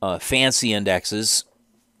fancy indexes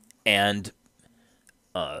and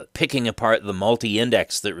picking apart the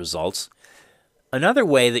multi-index that results. Another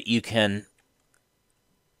way that you can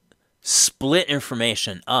split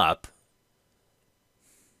information up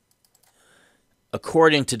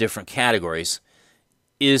according to different categories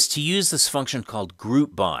is to use this function called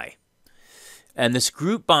group by. And this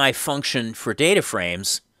group by function for data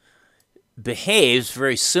frames behaves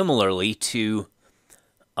very similarly to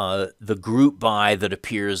the group by that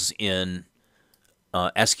appears in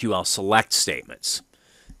SQL select statements.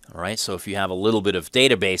 All right, so if you have a little bit of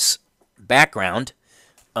database background,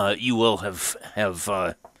 you will have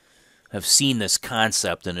seen this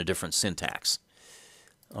concept in a different syntax.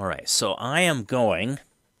 All right, so I am going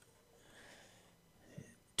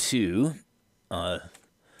to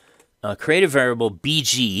create a variable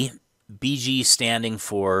BG, BG standing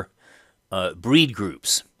for breed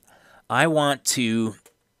groups. I want to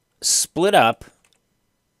split up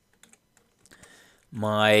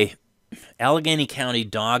my Allegheny County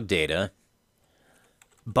dog data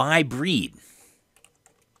by breed.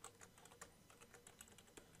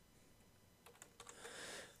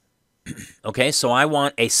 Okay, so I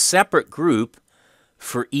want a separate group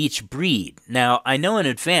for each breed. Now, I know in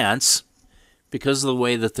advance, because of the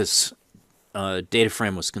way that this data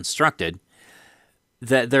frame was constructed,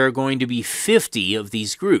 that there are going to be 50 of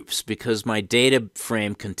these groups, because my data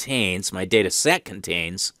frame contains, my data set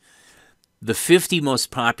contains, the 50 most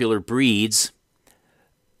popular breeds,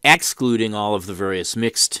 excluding all of the various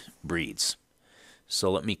mixed breeds.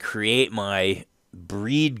 So let me create my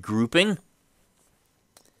breed grouping.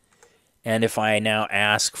 And if I now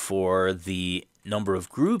ask for the number of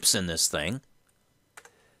groups in this thing,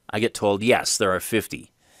 I get told, yes, there are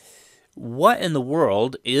 50. what in the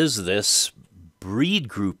world is this breed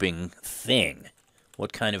grouping thing?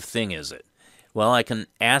 What kind of thing is it? Well, I can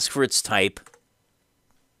ask for its type,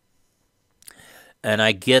 and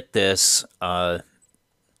I get this kind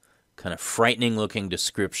of frightening-looking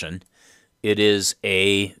description. It is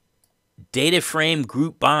a data frame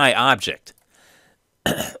group by object.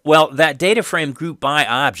 Well, that data frame group by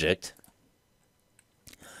object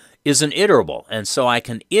is an iterable, and so I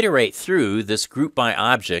can iterate through this group by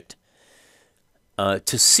object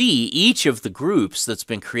to see each of the groups that's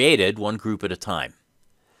been created one group at a time.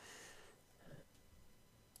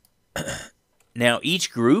 Now,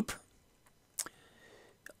 each group,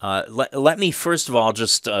 let me first of all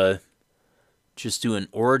just do an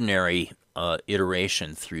ordinary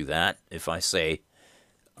iteration through that. If I say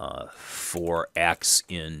for x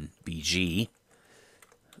in BG,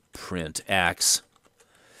 print x,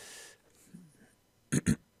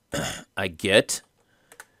 I get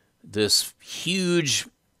this huge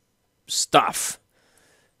stuff.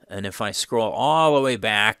 And if I scroll all the way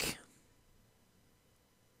back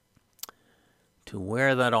to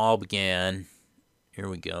where that all began, here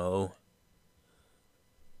we go.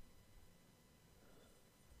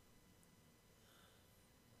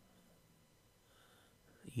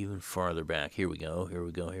 Even farther back. Here we go. Here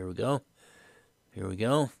we go. Here we go. Here we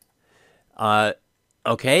go.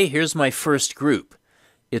 Okay, here's my first group.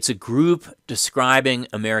 It's a group describing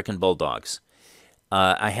American Bulldogs.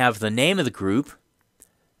 I have the name of the group,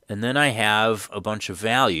 and then I have a bunch of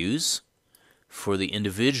values for the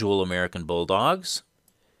individual American Bulldogs.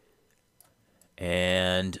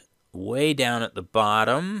 And way down at the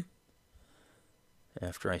bottom,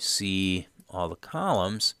 after I see all the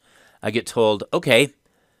columns, I get told, okay,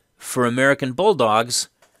 for American Bulldogs,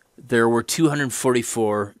 there were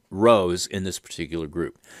 244 rows in this particular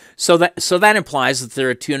group. So that implies that there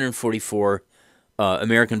are 244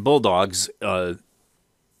 American Bulldogs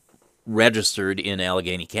registered in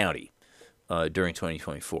Allegheny County during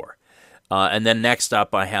 2024. And then next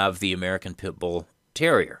up, I have the American Pit Bull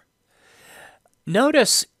Terrier.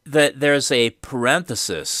 Notice that there's a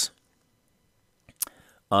parenthesis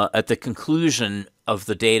at the conclusion of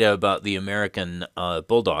the data about the American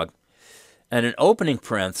Bulldog, and an opening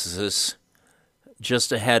parenthesis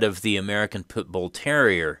just ahead of the American Pit Bull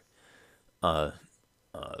Terrier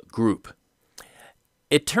group.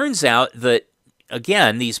 It turns out that,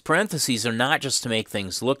 again, these parentheses are not just to make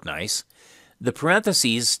things look nice. The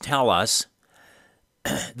parentheses tell us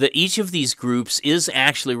that each of these groups is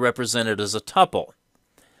actually represented as a tuple.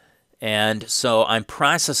 And so I'm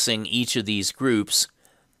processing each of these groups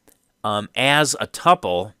as a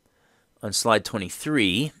tuple on slide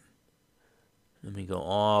 23. Let me go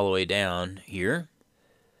all the way down here.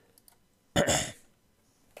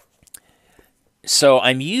 So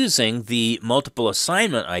I'm using the multiple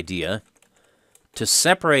assignment idea to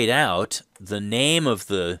separate out the name of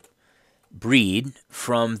the breed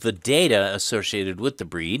from the data associated with the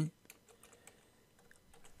breed.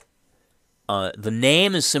 The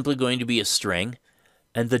name is simply going to be a string,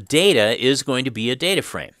 and the data is going to be a data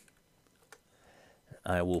frame.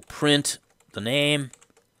 I will print the name,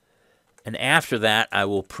 and after that, I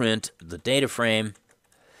will print the data frame.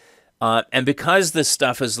 And because this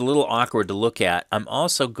stuff is a little awkward to look at, I'm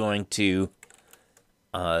also going to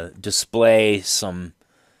display some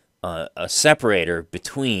a separator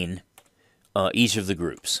between each of the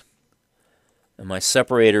groups. And my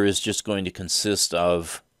separator is just going to consist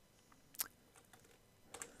of,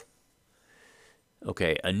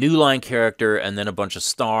 okay, a new line character, and then a bunch of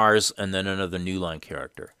stars, and then another new line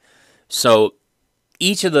character. So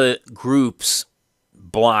each of the groups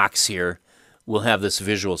blocks here will have this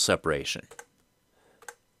visual separation.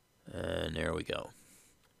 And there we go.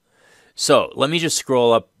 So let me just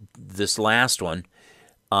scroll up this last one.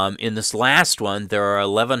 In this last one, there are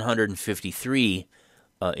 1,153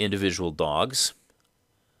 individual dogs.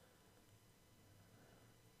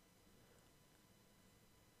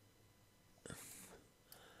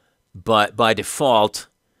 But by default,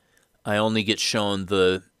 I only get shown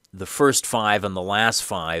the first 5 and the last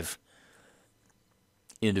 5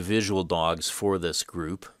 individual dogs for this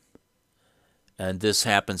group. And this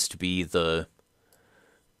happens to be the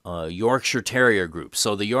Yorkshire Terrier group.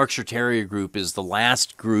 So the Yorkshire Terrier group is the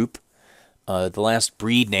last group, the last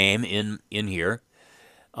breed name in here.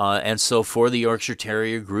 And so for the Yorkshire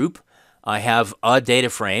Terrier group, I have a data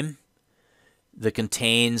frame that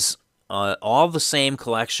contains all the same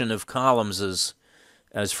collection of columns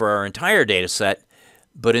as for our entire data set,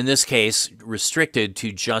 but in this case, restricted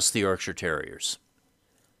to just the Yorkshire Terriers.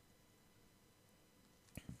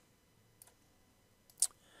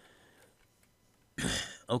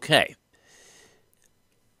 Okay.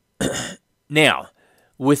 Now,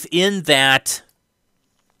 within that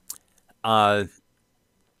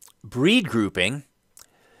breed grouping,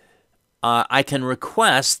 I can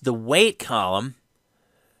request the weight column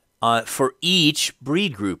for each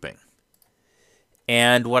breed grouping.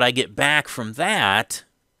 And what I get back from that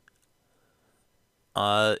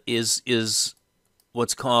is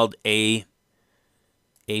what's called a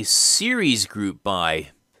series group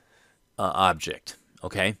by object.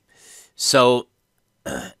 Okay, so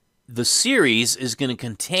the series is going to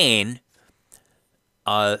contain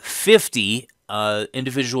 50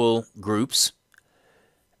 individual groups.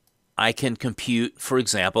 I can compute, for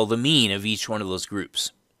example, the mean of each one of those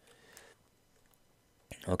groups.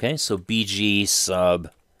 Okay, so BG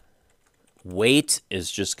sub weight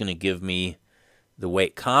is just going to give me the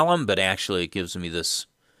weight column, but actually it gives me this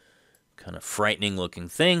kind of frightening looking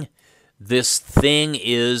thing. This thing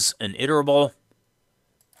is an iterable,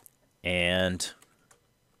 and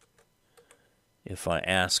if I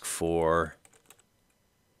ask for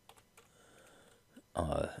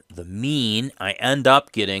the mean, I end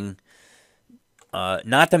up getting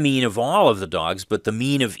not the mean of all of the dogs, but the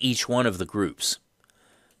mean of each one of the groups.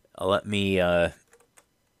 Let me,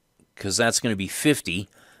 because that's going to be 50,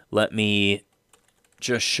 let me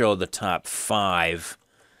just show the top 5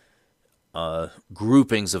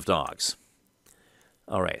 groupings of dogs.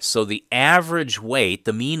 All right, so the average weight,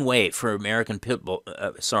 the mean weight for American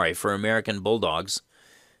for American Bulldogs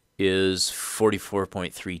is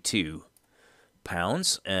 44.32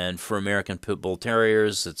 pounds, and for American Pit Bull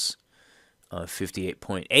Terriers, it's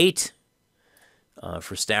 58.8.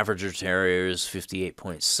 For Staffordshire Terriers,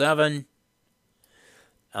 58.7,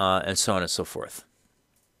 and so on and so forth.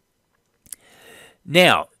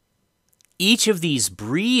 Now, each of these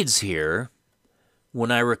breeds here,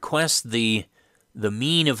 when I request the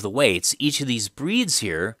mean of the weights, each of these breeds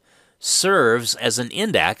here serves as an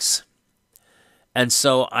index, and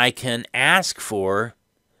so I can ask for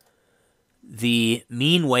the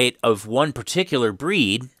mean weight of one particular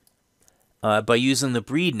breed by using the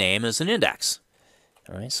breed name as an index.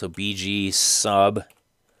 All right, so BG sub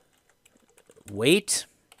weight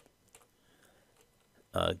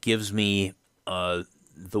gives me the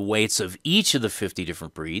weights of each of the 50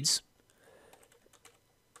 different breeds.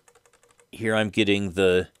 Here I'm getting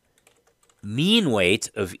the mean weight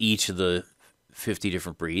of each of the 50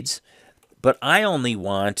 different breeds, but I only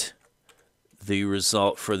want the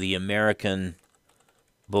result for the American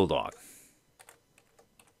Bulldog.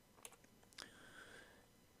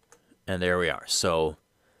 And there we are. So,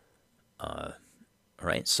 all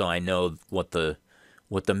right. So I know what the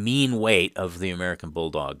mean weight of the American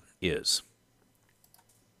Bulldog is.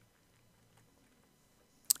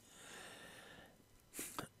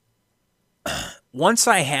 Once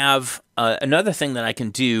I have another thing that I can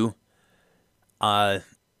do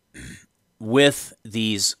with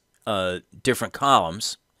these different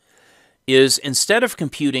columns is, instead of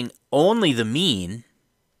computing only the mean,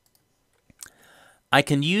 I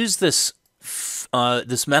can use this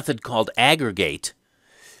this method called aggregate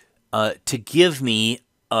to give me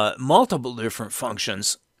multiple different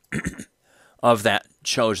functions of that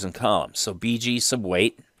chosen column. So BG sub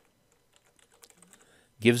weight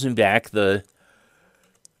gives me back the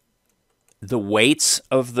weights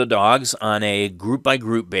of the dogs on a group by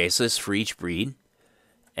group basis for each breed.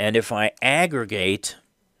 And if I aggregate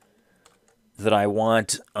that I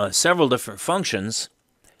want several different functions,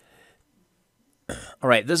 all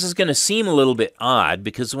right, this is going to seem a little bit odd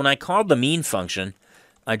because when I called the mean function,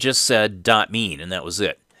 I just said dot mean, and that was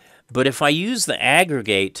it. But if I use the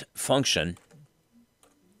aggregate function,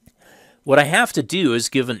 what I have to do is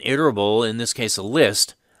give an iterable, in this case a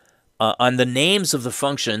list, on the names of the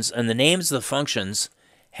functions, and the names of the functions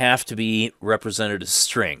have to be represented as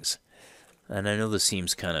strings. And I know this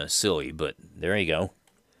seems kind of silly, but there you go.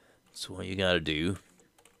 That's what you got to do.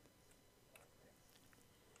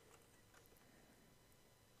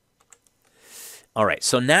 All right,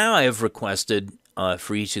 so now I have requested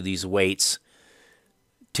for each of these weights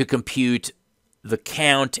to compute the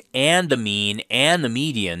count and the mean and the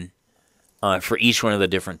median for each one of the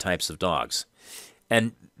different types of dogs.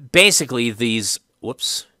 And basically these,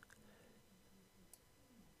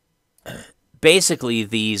 basically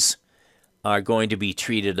these are going to be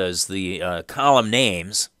treated as the column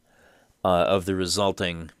names of the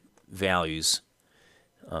resulting values.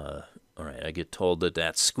 All right, I get told that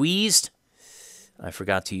that's squeezed. I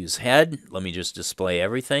forgot to use head. Let me just display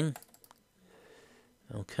everything.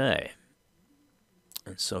 Okay.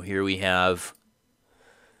 And so here we have,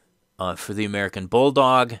 for the American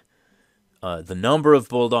Bulldog, the number of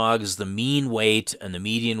bulldogs, the mean weight, and the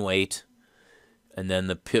median weight. And then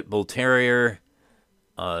the Pit Bull Terrier,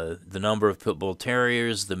 the number of pit bull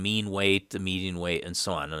terriers, the mean weight, the median weight, and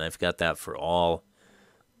so on. And I've got that for all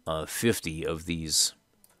 50 of these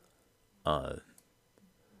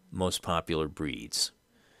most popular breeds.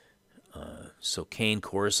 So cane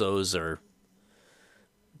Corsos are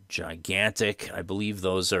gigantic. I believe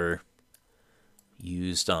those are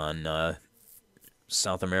used on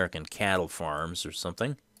South American cattle farms or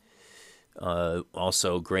something.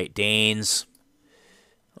 Also, Great Danes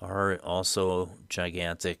are also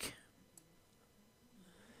gigantic,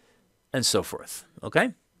 and so forth.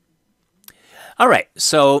 Okay? All right,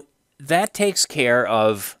 so that takes care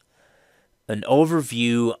of an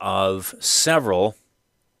overview of several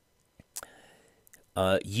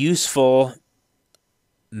useful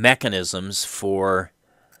mechanisms for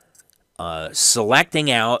selecting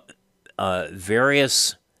out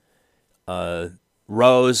various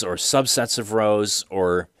rows or subsets of rows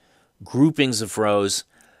or groupings of rows,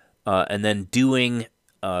 and then doing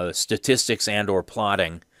statistics and or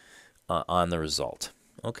plotting on the result.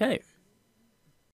 Okay.